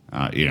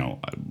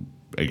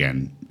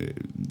 again,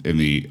 in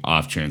the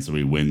off chance that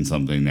we win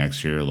something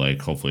next year,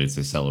 like hopefully it's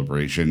a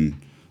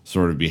celebration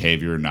sort of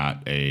behavior,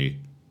 not a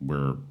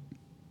we're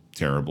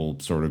terrible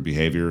sort of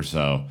behavior.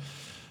 So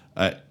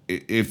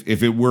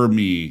if it were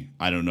me,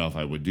 I don't know if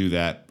I would do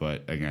that.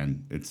 But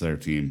again, it's their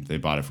team. They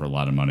bought it for a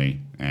lot of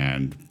money,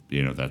 and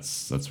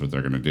that's what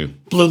they're going to do.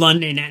 Blue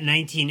London at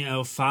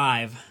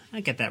 1905.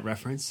 I get that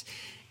reference.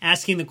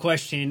 Asking the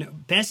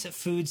question, best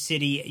food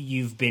city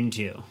you've been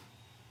to?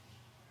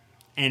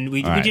 And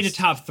we did a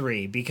top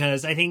 3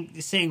 because I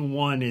think saying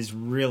 1 is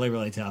really,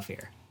 really tough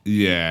here.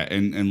 Yeah,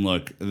 and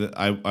look,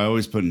 I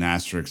always put an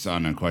asterisk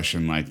on a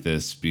question like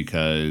this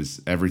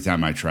because every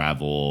time I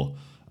travel,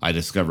 I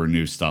discover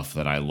new stuff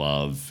that I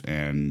love,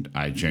 and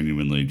I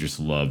genuinely just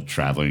love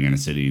traveling in a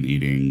city and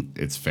eating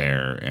its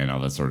fare and all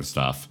that sort of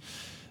stuff.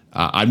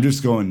 I'm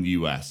just going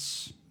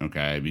U.S.,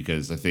 okay,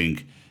 because I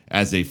think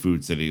as a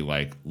food city,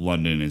 like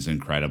London is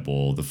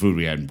incredible. The food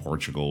we had in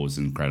Portugal was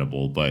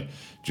incredible, but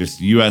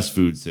just U.S.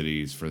 food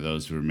cities for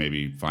those who are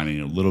maybe finding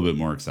it a little bit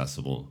more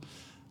accessible.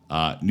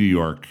 New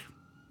York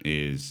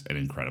is an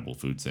incredible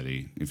food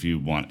city. If you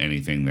want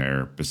anything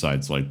there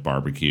besides like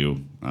barbecue,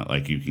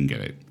 like you can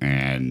get it.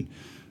 And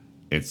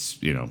it's,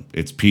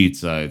 it's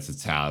pizza, it's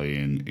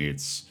Italian,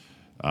 it's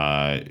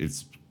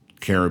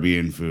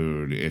Caribbean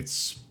food,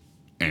 it's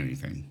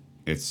anything.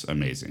 It's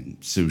amazing.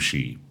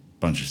 Sushi,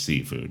 bunch of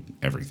seafood,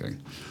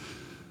 everything.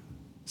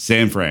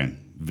 San Fran,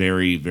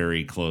 very,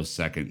 very close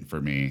second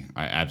for me.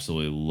 I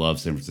absolutely love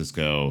San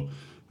Francisco.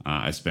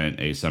 I spent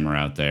a summer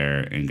out there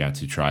and got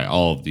to try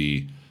all of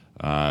the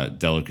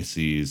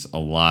delicacies, a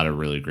lot of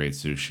really great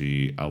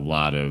sushi, a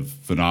lot of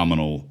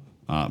phenomenal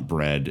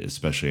bread,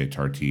 especially at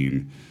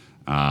Tartine.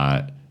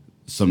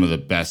 Some of the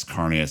best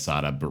carne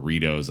asada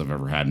burritos I've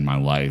ever had in my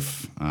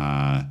life.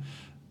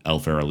 El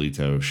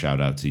Farolito, shout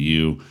out to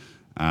you.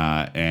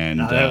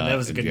 That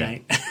was a good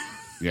night.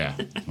 Yeah.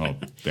 Oh,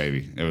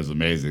 baby. It was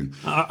amazing.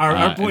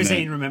 Our boy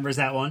Zane remembers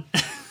that one.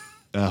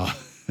 Oh,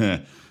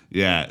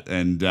 yeah.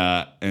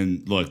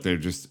 And look,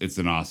 it's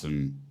an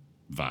awesome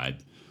vibe.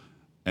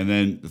 And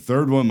then the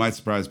third one might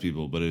surprise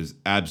people, but it is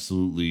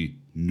absolutely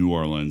New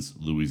Orleans,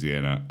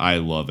 Louisiana. I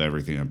love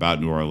everything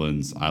about New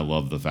Orleans. I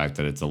love the fact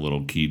that it's a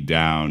little keyed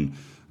down.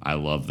 I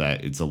love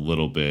that it's a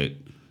little bit,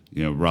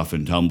 rough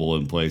and tumble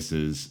in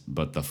places,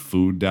 but the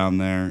food down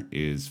there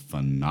is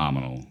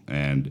phenomenal.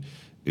 And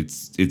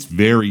it's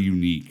very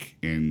unique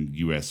in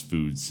U.S.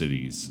 food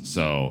cities.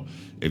 So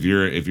if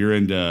you're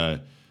into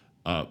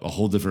a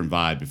whole different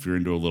vibe. If you're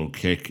into a little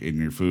kick in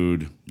your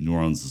food, New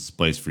Orleans is the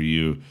place for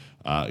you.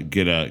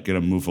 Get a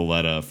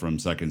muffaletta from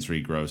Second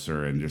Street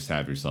Grocer and just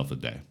have yourself a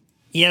day.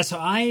 Yeah, so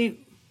I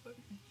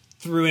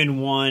threw in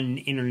one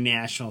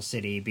international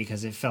city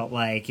because it felt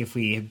like if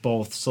we had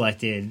both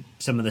selected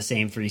some of the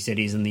same 3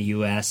 cities in the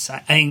U.S., I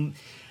think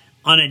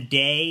on a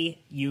day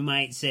you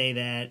might say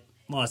that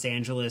Los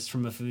Angeles,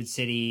 from a food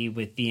city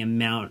with the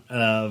amount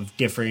of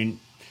different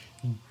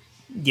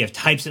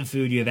types of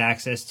food you have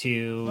access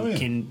to,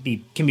 can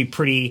be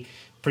pretty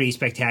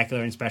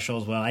spectacular and special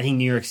as well. I think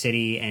New York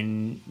City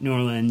and New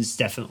Orleans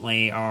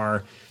definitely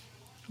are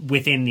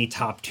within the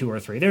top 2 or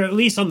 3. They're at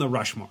least on the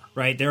Rushmore,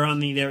 right? They're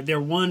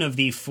one of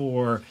the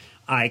 4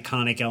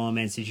 iconic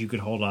elements that you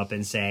could hold up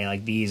and say,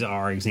 like, these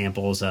are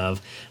examples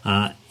of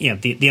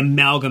the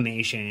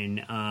amalgamation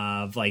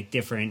of like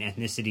different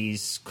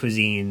ethnicities,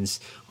 cuisines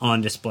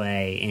on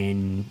display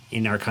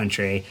in our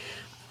country.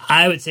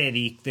 I would say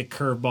the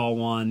curveball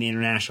one, the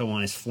international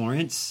one, is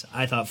Florence.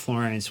 I thought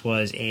Florence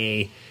was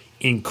a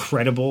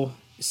incredible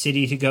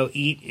city to go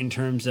eat in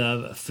terms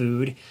of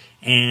food.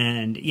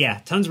 And yeah,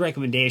 tons of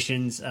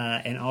recommendations,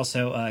 and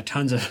also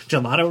tons of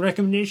gelato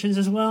recommendations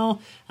as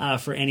well,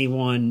 for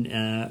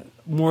anyone.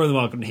 More than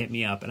welcome to hit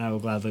me up, and I will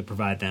gladly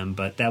provide them.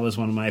 But that was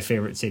one of my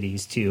favorite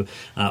cities to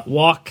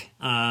walk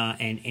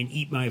and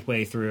eat my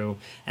way through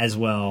as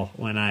well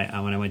when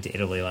I went to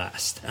Italy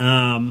last.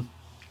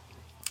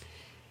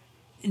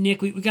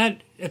 Nick, we got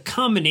a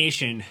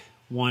combination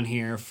one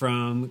here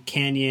from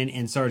Canyon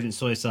and Sergeant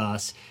Soy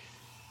Sauce.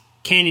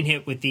 Canyon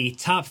hit with the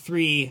top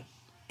 3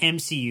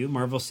 MCU,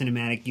 Marvel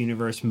Cinematic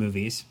Universe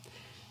movies.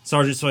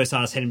 Sergeant Soy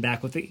Sauce heading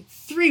back with the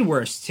 3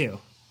 worst, too.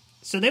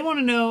 So they want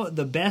to know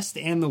the best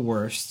and the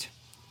worst.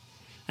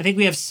 I think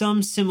we have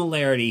some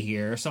similarity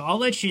here. So I'll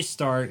let you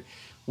start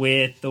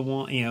with the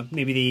one,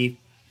 maybe the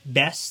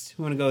best.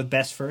 We want to go with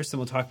best first, and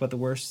we'll talk about the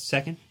worst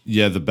second?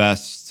 Yeah, the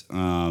best,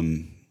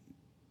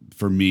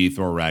 for me,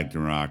 Thor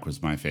Ragnarok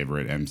was my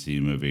favorite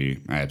MCU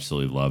movie. I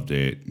absolutely loved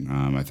it.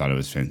 I thought it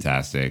was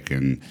fantastic,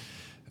 and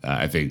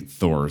I think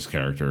Thor's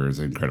character is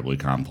incredibly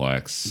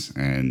complex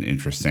and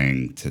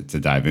interesting to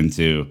dive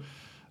into.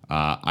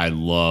 I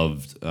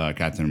loved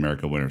Captain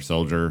America Winter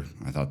Soldier.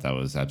 I thought that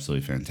was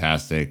absolutely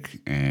fantastic,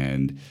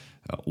 and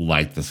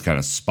liked this kind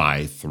of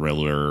spy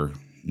thriller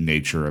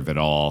nature of it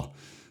all.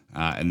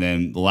 And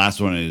then the last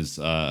one is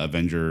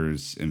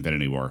Avengers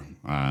Infinity War.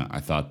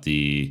 I thought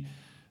the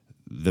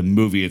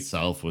movie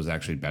itself was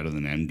actually better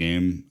than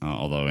Endgame,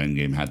 although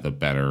Endgame had the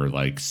better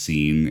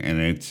scene in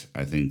it.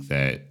 I think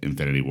that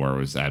Infinity War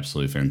was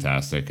absolutely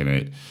fantastic,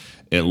 and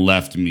it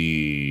left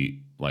me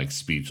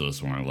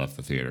speechless when I left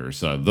the theater.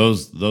 So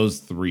those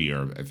 3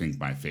 are, I think,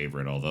 my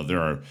favorite, although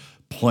there are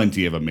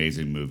plenty of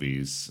amazing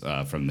movies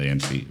from the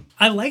MCU.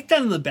 I like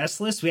that on the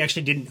best list. We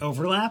actually didn't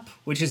overlap,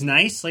 which is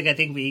nice. I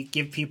think we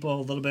give people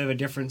a little bit of a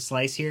different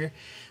slice here.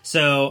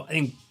 So I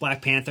think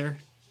Black Panther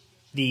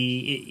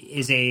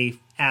is a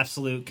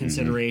absolute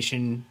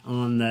consideration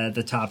on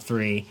the top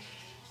 3.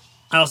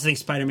 I also think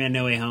Spider-Man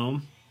No Way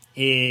Home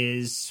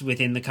is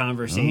within the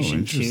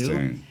conversation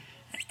too.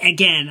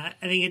 Again,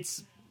 I think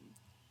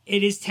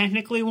it is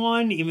technically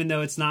one, even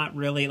though it's not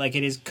really. It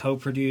is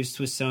co-produced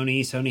with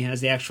Sony. Sony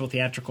has the actual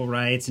theatrical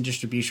rights and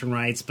distribution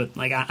rights, but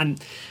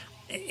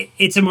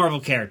it's a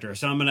Marvel character,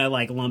 so I'm gonna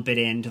lump it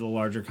into the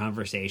larger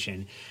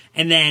conversation.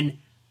 And then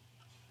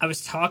I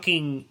was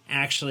talking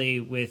actually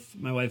with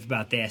my wife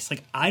about this.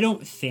 I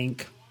don't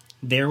think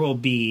there will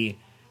be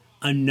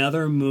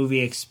another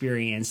movie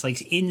experience,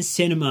 in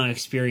cinema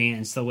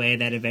experience, the way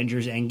that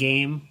Avengers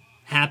Endgame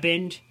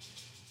happened,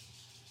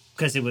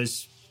 because it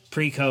was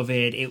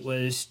pre-COVID. It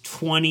was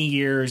 20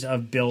 years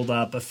of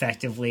build-up,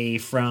 effectively,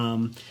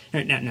 from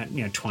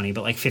not 20,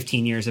 but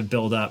 15 years of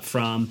build-up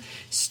from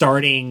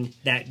starting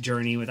that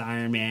journey with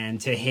Iron Man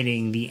to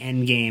hitting the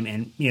Endgame,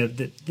 and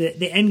the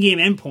Endgame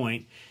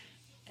endpoint.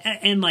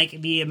 And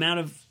the amount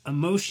of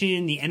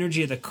emotion, the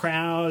energy of the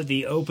crowd,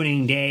 the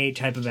opening day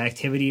type of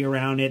activity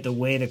around it, the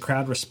way the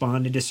crowd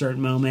responded to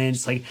certain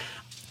moments. I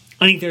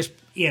think there's,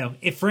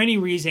 if for any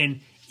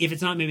reason, if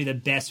it's not maybe the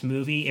best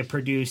movie, it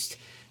produced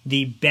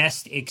the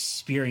best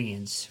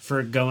experience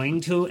for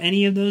going to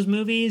any of those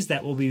movies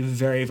that will be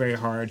very, very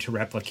hard to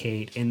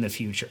replicate in the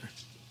future.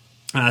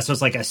 So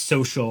it's a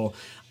social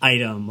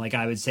item.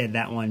 I would say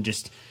that one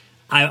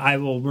I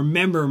will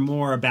remember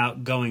more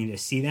about going to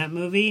see that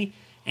movie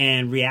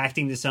and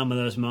reacting to some of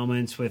those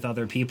moments with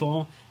other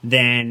people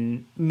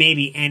than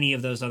maybe any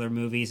of those other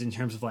movies in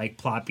terms of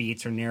plot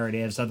beats or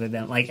narratives, other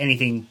than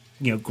anything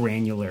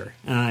granular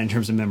in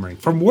terms of memory.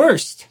 From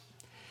worst,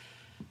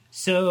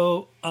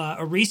 so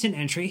a recent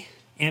entry,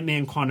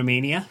 Ant-Man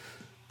Quantumania,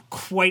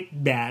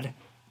 quite bad,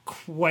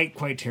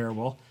 quite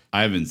terrible.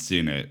 I haven't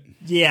seen it.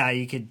 Yeah,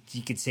 you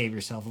could save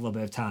yourself a little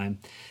bit of time.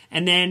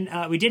 And then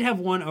we did have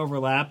one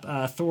overlap,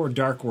 Thor: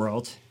 Dark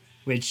World,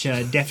 which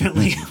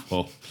definitely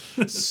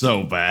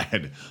so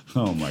bad.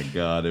 Oh my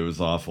God, it was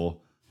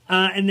awful.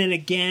 And then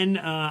again,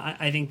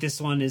 I think this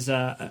one is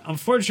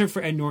unfortunate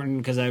for Ed Norton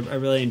because I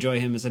really enjoy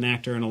him as an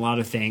actor in a lot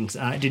of things.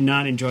 I did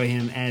not enjoy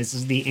him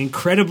as the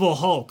Incredible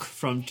Hulk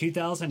from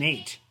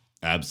 2008.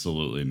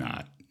 Absolutely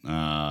not.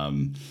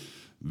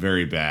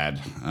 Very bad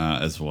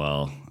as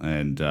well.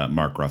 And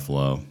Mark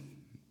Ruffalo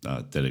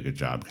did a good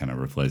job kind of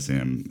replacing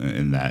him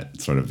in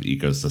that sort of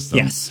ecosystem.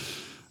 Yes.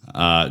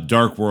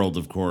 Dark World,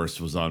 of course,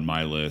 was on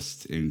my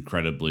list.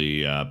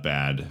 Incredibly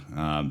bad.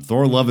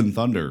 Thor: Love and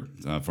Thunder,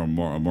 from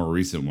a more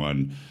recent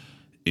one,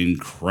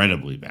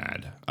 incredibly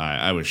bad.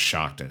 I was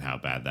shocked at how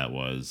bad that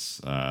was.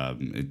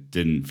 It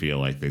didn't feel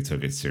like they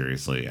took it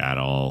seriously at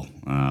all,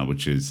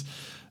 which is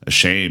a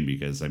shame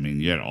because, I mean,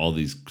 you had all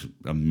these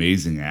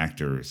amazing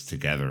actors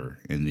together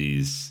in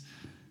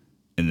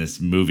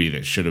this movie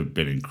that should have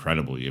been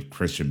incredible. You have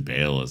Christian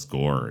Bale as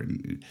Gore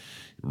and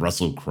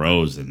Russell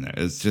Crowe's in there.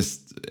 It's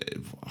just,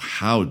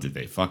 how did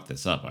they fuck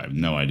this up? I have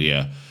no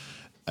idea.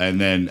 And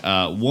then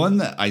one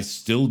that I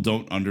still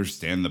don't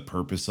understand the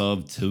purpose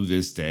of to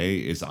this day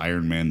is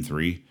Iron Man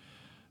 3.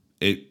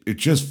 It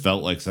just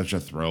felt like such a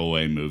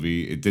throwaway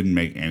movie. It didn't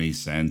make any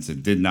sense.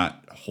 It did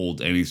not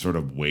hold any sort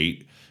of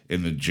weight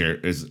in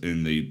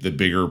the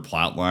bigger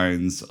plot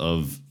lines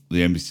of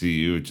the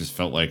MCU. It just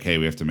felt like, hey,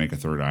 we have to make a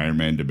third Iron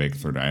Man to make a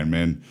third Iron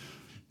Man.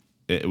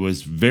 It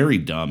was very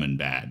dumb and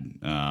bad.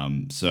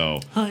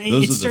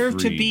 It served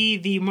to be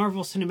the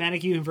Marvel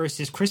Cinematic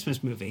Universe's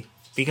Christmas movie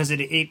because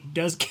it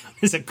does count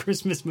as a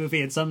Christmas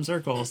movie in some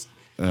circles.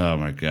 Oh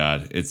my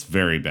God, it's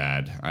very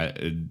bad.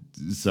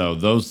 So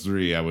those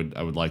three, I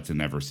would like to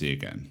never see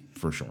again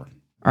for sure.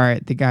 All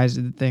right, the guys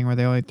did the thing where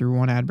they only threw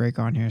one ad break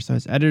on here, so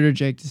it's Editor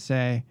Jake to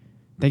say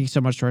thank you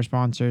so much to our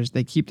sponsors.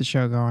 They keep the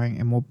show going,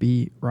 and we'll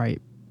be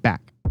right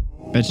back.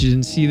 Bet you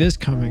didn't see this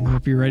coming.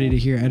 Hope you're ready to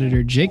hear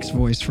Editor Jake's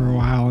voice for a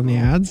while on the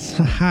ads.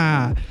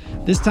 Haha.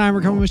 This time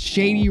we're coming with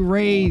Shady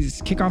Rays.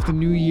 Kick off the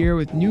new year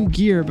with new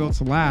gear built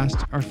to last.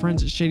 Our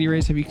friends at Shady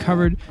Rays have you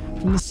covered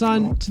from the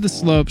sun to the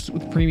slopes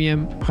with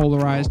premium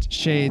polarized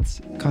shades,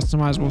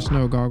 customizable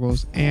snow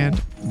goggles, and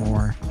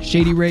more.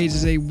 Shady Rays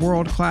is a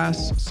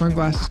world-class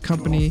sunglasses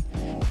company,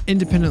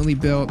 independently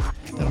built,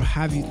 that'll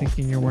have you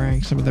thinking you're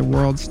wearing some of the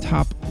world's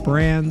top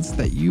brands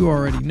that you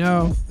already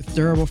know, with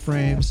durable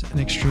frames and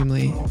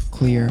extremely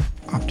clear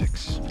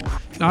optics.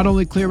 Not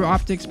only clear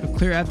optics, but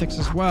clear ethics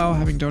as well,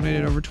 having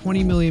donated over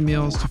 20 million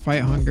meals to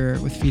fight hunger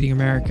with Feeding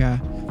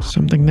America,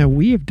 something that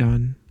we have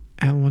done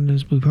at London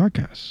is Blue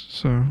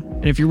Podcast.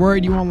 And if you're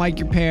worried you won't like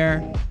your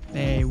pair,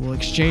 they will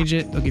exchange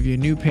it. They'll give you a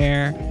new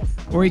pair,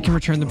 or you can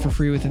return them for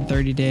free within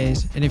 30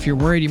 days. And if you're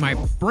worried you might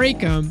break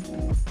them,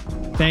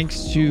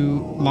 thanks to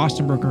Lost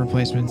and Broken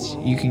Replacements,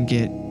 you can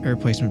get a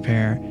replacement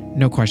pair,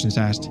 no questions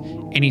asked,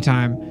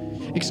 anytime.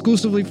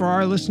 Exclusively for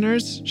our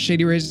listeners,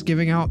 Shady Rays is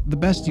giving out the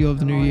best deal of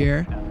the new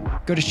year.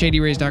 Go to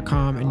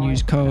shadyrays.com and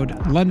use code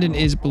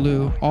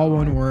LondonIsBlue, all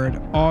one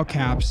word, all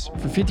caps,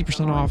 for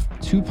 50% off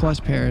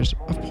 2+ pairs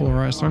of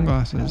polarized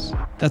sunglasses.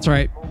 That's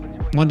right,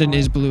 London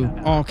is Blue,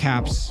 all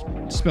caps,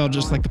 spelled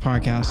just like the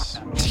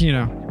podcast. You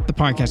know, the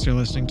podcast you're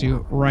listening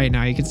to right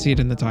now. You can see it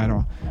in the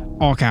title.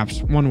 All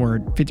caps, one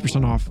word,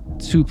 50% off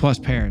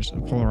 2+ pairs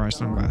of polarized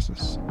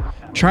sunglasses.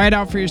 Try it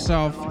out for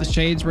yourself. The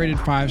shade's rated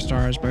 5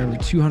 stars by over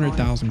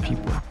 200,000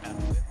 people.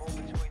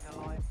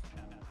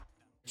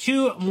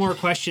 2 more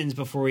questions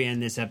before we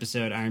end this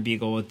episode, Iron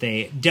Beagle, with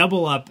a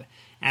double up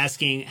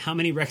asking how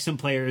many Wrexham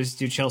players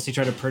do Chelsea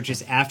try to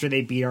purchase after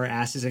they beat our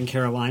asses in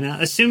Carolina,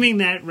 assuming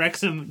that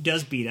Wrexham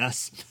does beat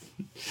us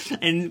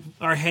and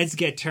our heads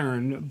get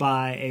turned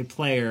by a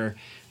player.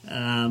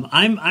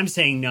 I'm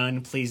saying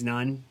none, please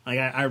none. Like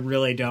I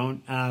really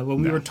don't.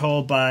 When we were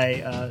told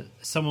by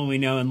someone we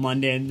know in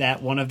London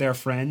that one of their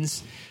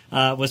friends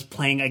was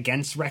playing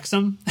against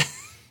Wrexham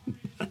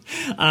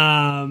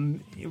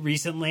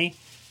recently.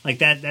 Like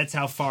that's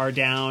how far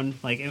down.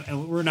 Like,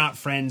 and we're not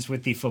friends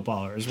with the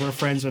footballers. We're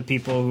friends with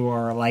people who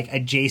are like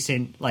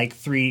adjacent, like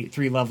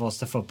three levels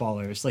to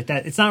footballers. Like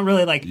that. It's not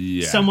really like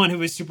someone who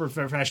is super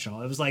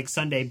professional. It was like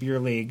Sunday beer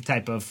league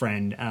type of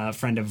friend,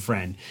 friend of a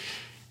friend.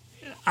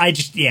 I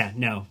just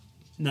none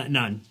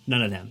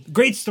of them.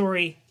 Great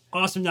story,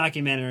 awesome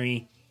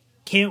documentary.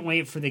 Can't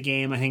wait for the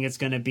game. I think it's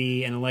going to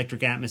be an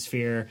electric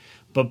atmosphere.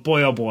 But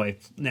boy, oh boy,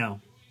 no.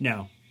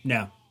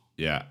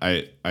 Yeah,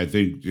 I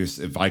think just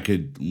if I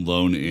could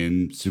loan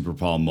in Super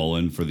Paul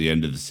Mullen for the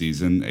end of the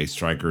season, a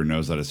striker who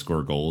knows how to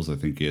score goals. I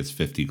think he has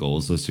 50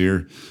 goals this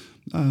year.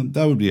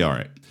 That would be all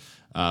right.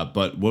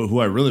 But who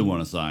I really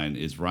want to sign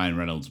is Ryan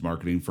Reynolds'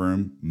 marketing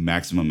firm,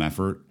 Maximum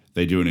Effort.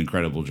 They do an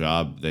incredible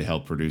job. They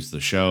help produce the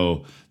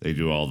show. They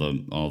do all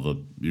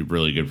the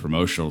really good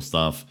promotional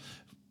stuff.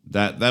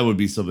 That would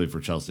be something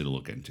for Chelsea to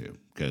look into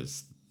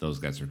because those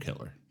guys are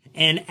killer.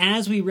 And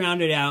as we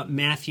round it out,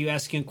 Matthew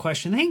asking a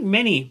question I think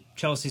many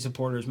Chelsea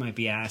supporters might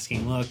be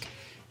asking. Look,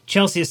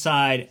 Chelsea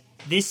aside,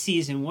 this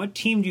season, what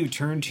team do you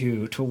turn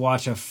to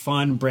watch a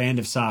fun brand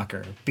of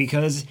soccer?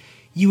 Because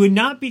you would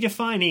not be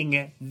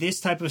defining this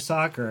type of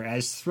soccer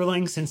as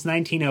thrilling since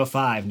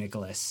 1905,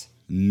 Nicholas.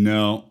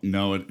 No,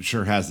 it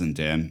sure hasn't,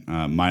 Dan.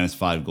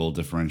 -5 goal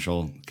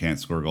differential, can't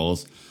score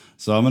goals.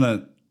 So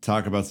I'm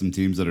talk about some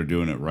teams that are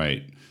doing it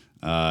right.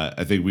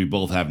 I think we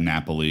both have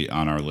Napoli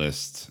on our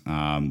list.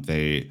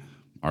 They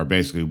are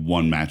basically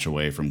one match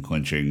away from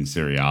clinching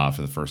Serie A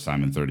for the first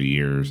time in 30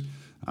 years.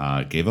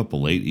 Gave up a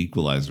late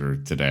equalizer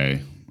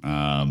today.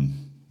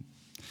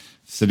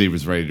 City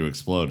was ready to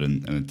explode,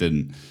 and it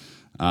didn't.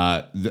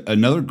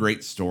 Another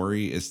great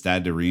story is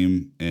Stade de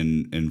Reims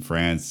in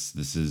France.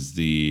 This is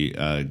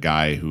the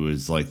guy who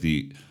is like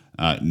the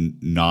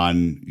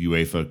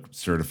non-UEFA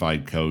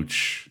certified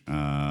coach,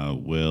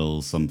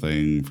 Will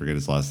something, forget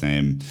his last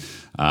name.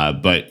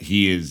 But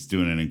he is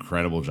doing an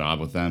incredible job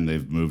with them.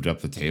 They've moved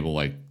up the table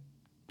like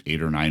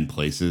 8 or 9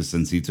 places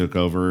since he took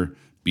over,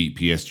 beat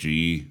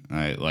PSG.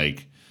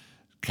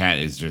 Cat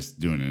is just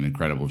doing an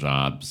incredible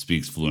job.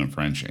 Speaks fluent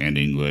French and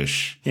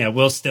English. Yeah,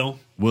 Will Still,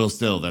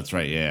 that's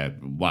right. Yeah.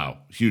 Wow.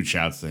 Huge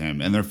shouts to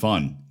him. And they're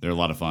fun. They're a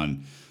lot of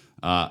fun.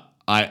 I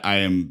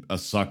am a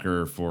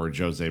sucker for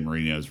Jose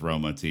Mourinho's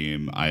Roma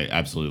team. I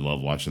absolutely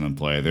love watching them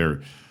play.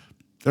 They're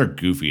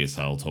goofy as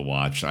hell to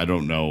watch. I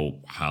don't know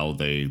how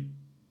they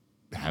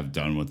have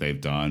done what they've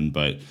done,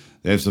 but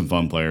they have some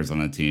fun players on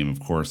the team. Of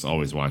course,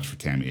 always watch for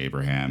Tammy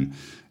Abraham.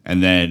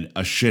 And then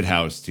a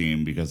shithouse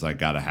team, because I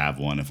got to have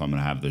one if I'm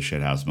going to have the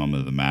shithouse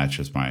moment of the match.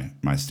 It's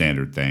my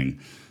standard thing.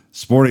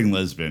 Sporting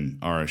Lisbon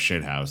are a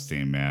shithouse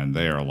team, man.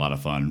 They are a lot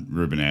of fun.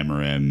 Ruben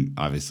Amorim,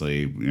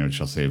 obviously,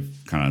 Chelsea have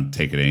kind of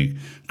taken a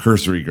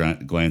cursory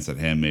glance at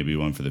him, maybe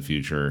one for the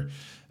future.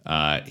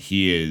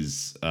 He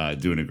is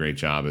doing a great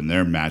job. In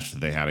their match that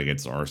they had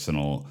against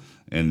Arsenal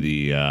in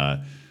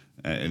the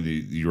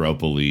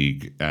Europa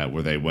League,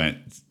 where they went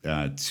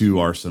to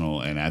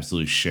Arsenal and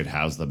absolutely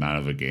shithoused them out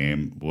of a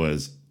game,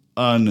 was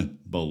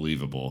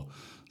unbelievable.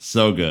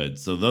 So good.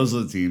 So those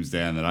are the teams,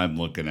 Dan, that I'm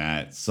looking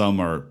at.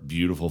 Some are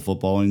beautiful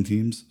footballing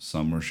teams,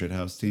 some are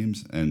shithouse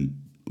teams, and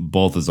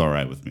both is all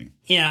right with me.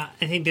 Yeah,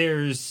 I think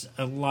there's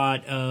a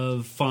lot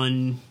of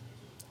fun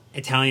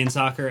Italian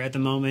soccer at the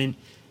moment.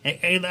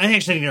 I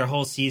actually think their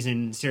whole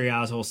season, Serie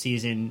A's whole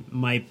season,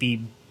 might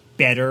be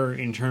better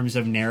in terms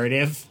of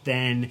narrative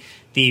than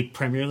the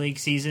Premier League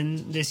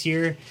season this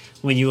year.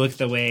 When you look at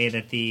the way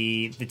that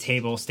the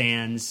table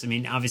stands, I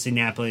mean, obviously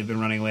Napoli have been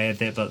running away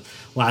with it, but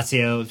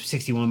Lazio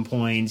 61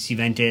 points,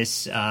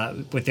 Juventus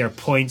with their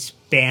points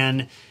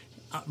ban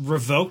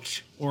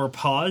revoked or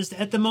paused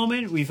at the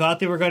moment. We thought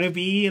they were going to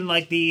be in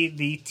like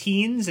the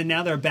teens, and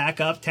now they're back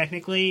up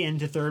technically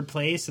into third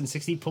place and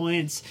 60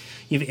 points.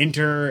 You have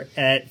Inter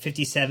at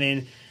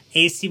 57.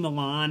 AC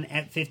Milan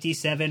at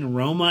 57,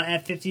 Roma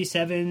at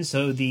 57.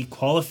 So the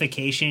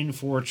qualification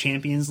for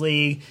Champions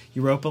League,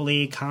 Europa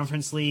League,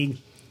 Conference League,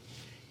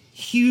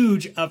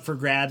 huge up for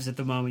grabs at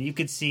the moment. You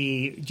could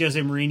see Jose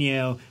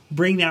Mourinho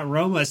bring that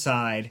Roma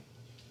side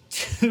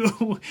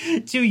to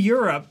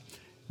Europe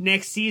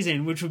next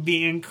season, which would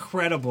be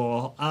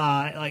incredible.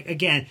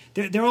 Again,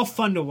 they're all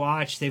fun to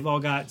watch. They've all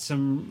got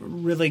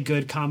some really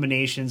good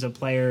combinations of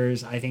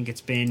players. I think it's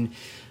been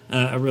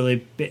a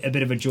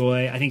bit of a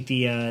joy. I think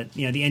the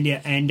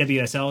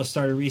NWSL has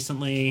started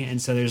recently,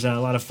 and so there's a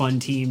lot of fun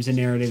teams and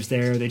narratives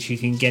there that you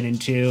can get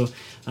into.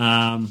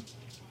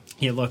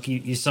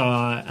 You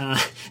saw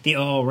the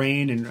OL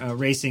Reign and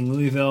Racing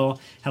Louisville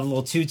have a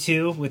little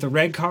 2-2 with a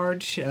red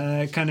card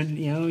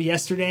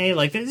yesterday.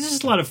 Like, there's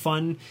just a lot of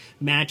fun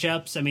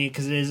matchups. I mean,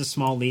 because it is a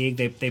small league,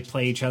 they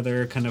play each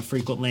other kind of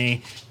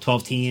frequently,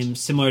 12 teams,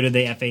 similar to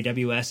the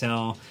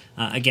FAWSL.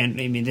 Again,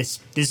 I mean,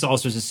 this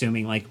also is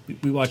assuming, like,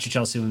 we watch a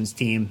Chelsea women's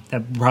team.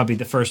 That would probably be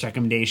the first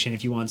recommendation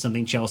if you want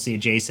something Chelsea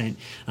adjacent.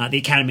 The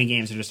academy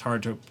games are just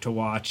hard to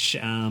watch.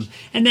 And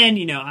then,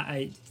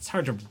 it's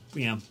hard to,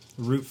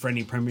 root for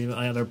any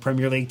other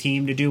Premier League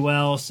team to do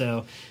well.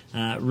 So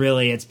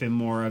really it's been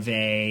more of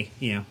a,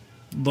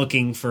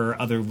 looking for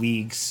other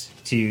leagues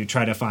to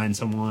try to find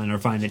someone or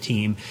find a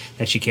team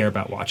that you care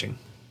about watching.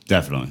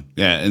 Definitely.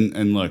 Yeah.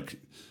 And look,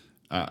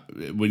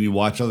 when you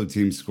watch other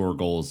teams score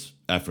goals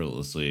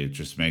effortlessly, it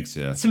just makes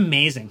you... It's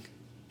amazing.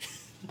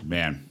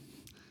 Man,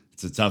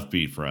 it's a tough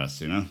beat for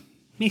us,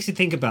 Makes you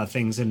think about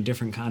things in a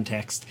different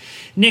context.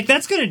 Nick,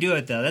 that's going to do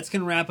it, though. That's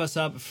going to wrap us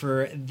up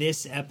for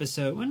this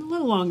episode. Went a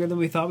little longer than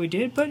we thought we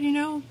did, but,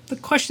 the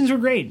questions were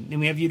great, and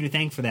we have you to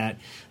thank for that.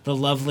 The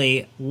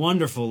lovely,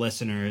 wonderful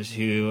listeners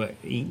who,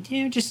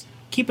 just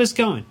keep us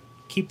going.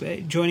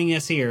 Keep joining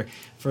us here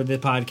for the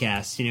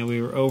podcast.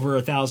 We were over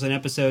 1,000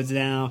 episodes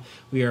now.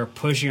 We are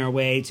pushing our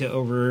way to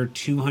over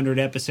 200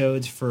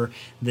 episodes for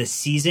the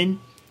season.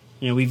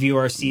 We view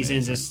our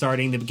seasons as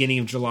starting the beginning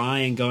of July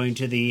and going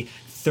to the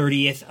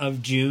 30th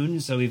of June.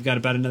 So we've got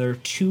about another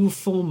 2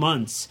 full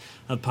months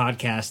of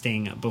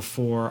podcasting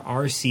before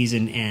our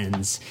season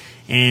ends.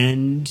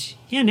 And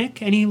yeah,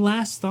 Nick, any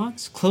last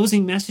thoughts,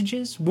 closing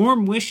messages,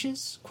 warm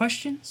wishes,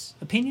 questions,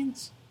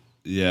 opinions?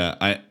 Yeah,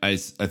 I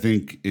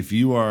think if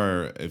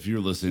you're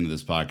listening to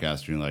this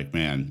podcast and you're like,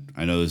 man,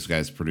 I know this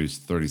guy's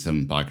produced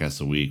 37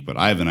 podcasts a week, but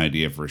I have an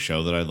idea for a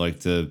show that I'd like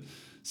to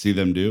see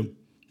them do,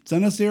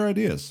 send us your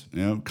ideas.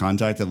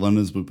 Contact at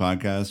London's Blue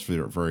Podcast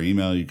for our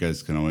email. You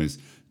guys can always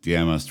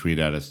DM us, tweet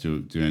at us,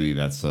 do any of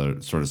that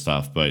sort of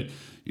stuff. But,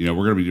 we're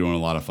going to be doing a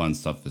lot of fun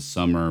stuff this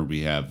summer.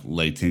 We have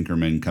Leigh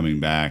Tinkerman coming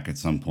back at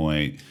some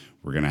point.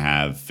 We're going to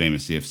have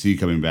Famous CFC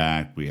coming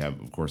back. We have,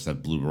 of course,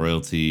 that Blue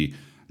Royalty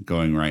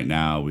going right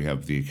now. We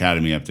have the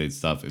Academy update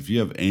stuff. If you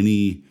have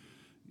any,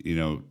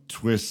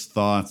 twists,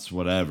 thoughts,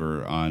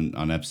 whatever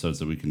on episodes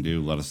that we can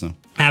do, let us know.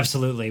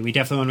 Absolutely. We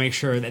definitely want to make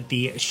sure that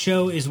the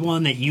show is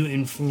one that you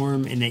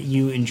inform and that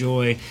you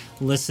enjoy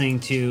listening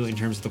to in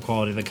terms of the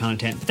quality of the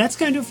content. But that's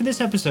going to do it for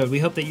this episode. We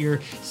hope that you're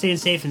staying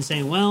safe and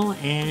staying well.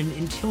 And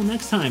until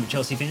next time,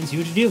 Chelsea fans, you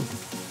know what to do.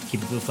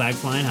 Keep the blue flag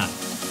flying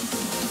high.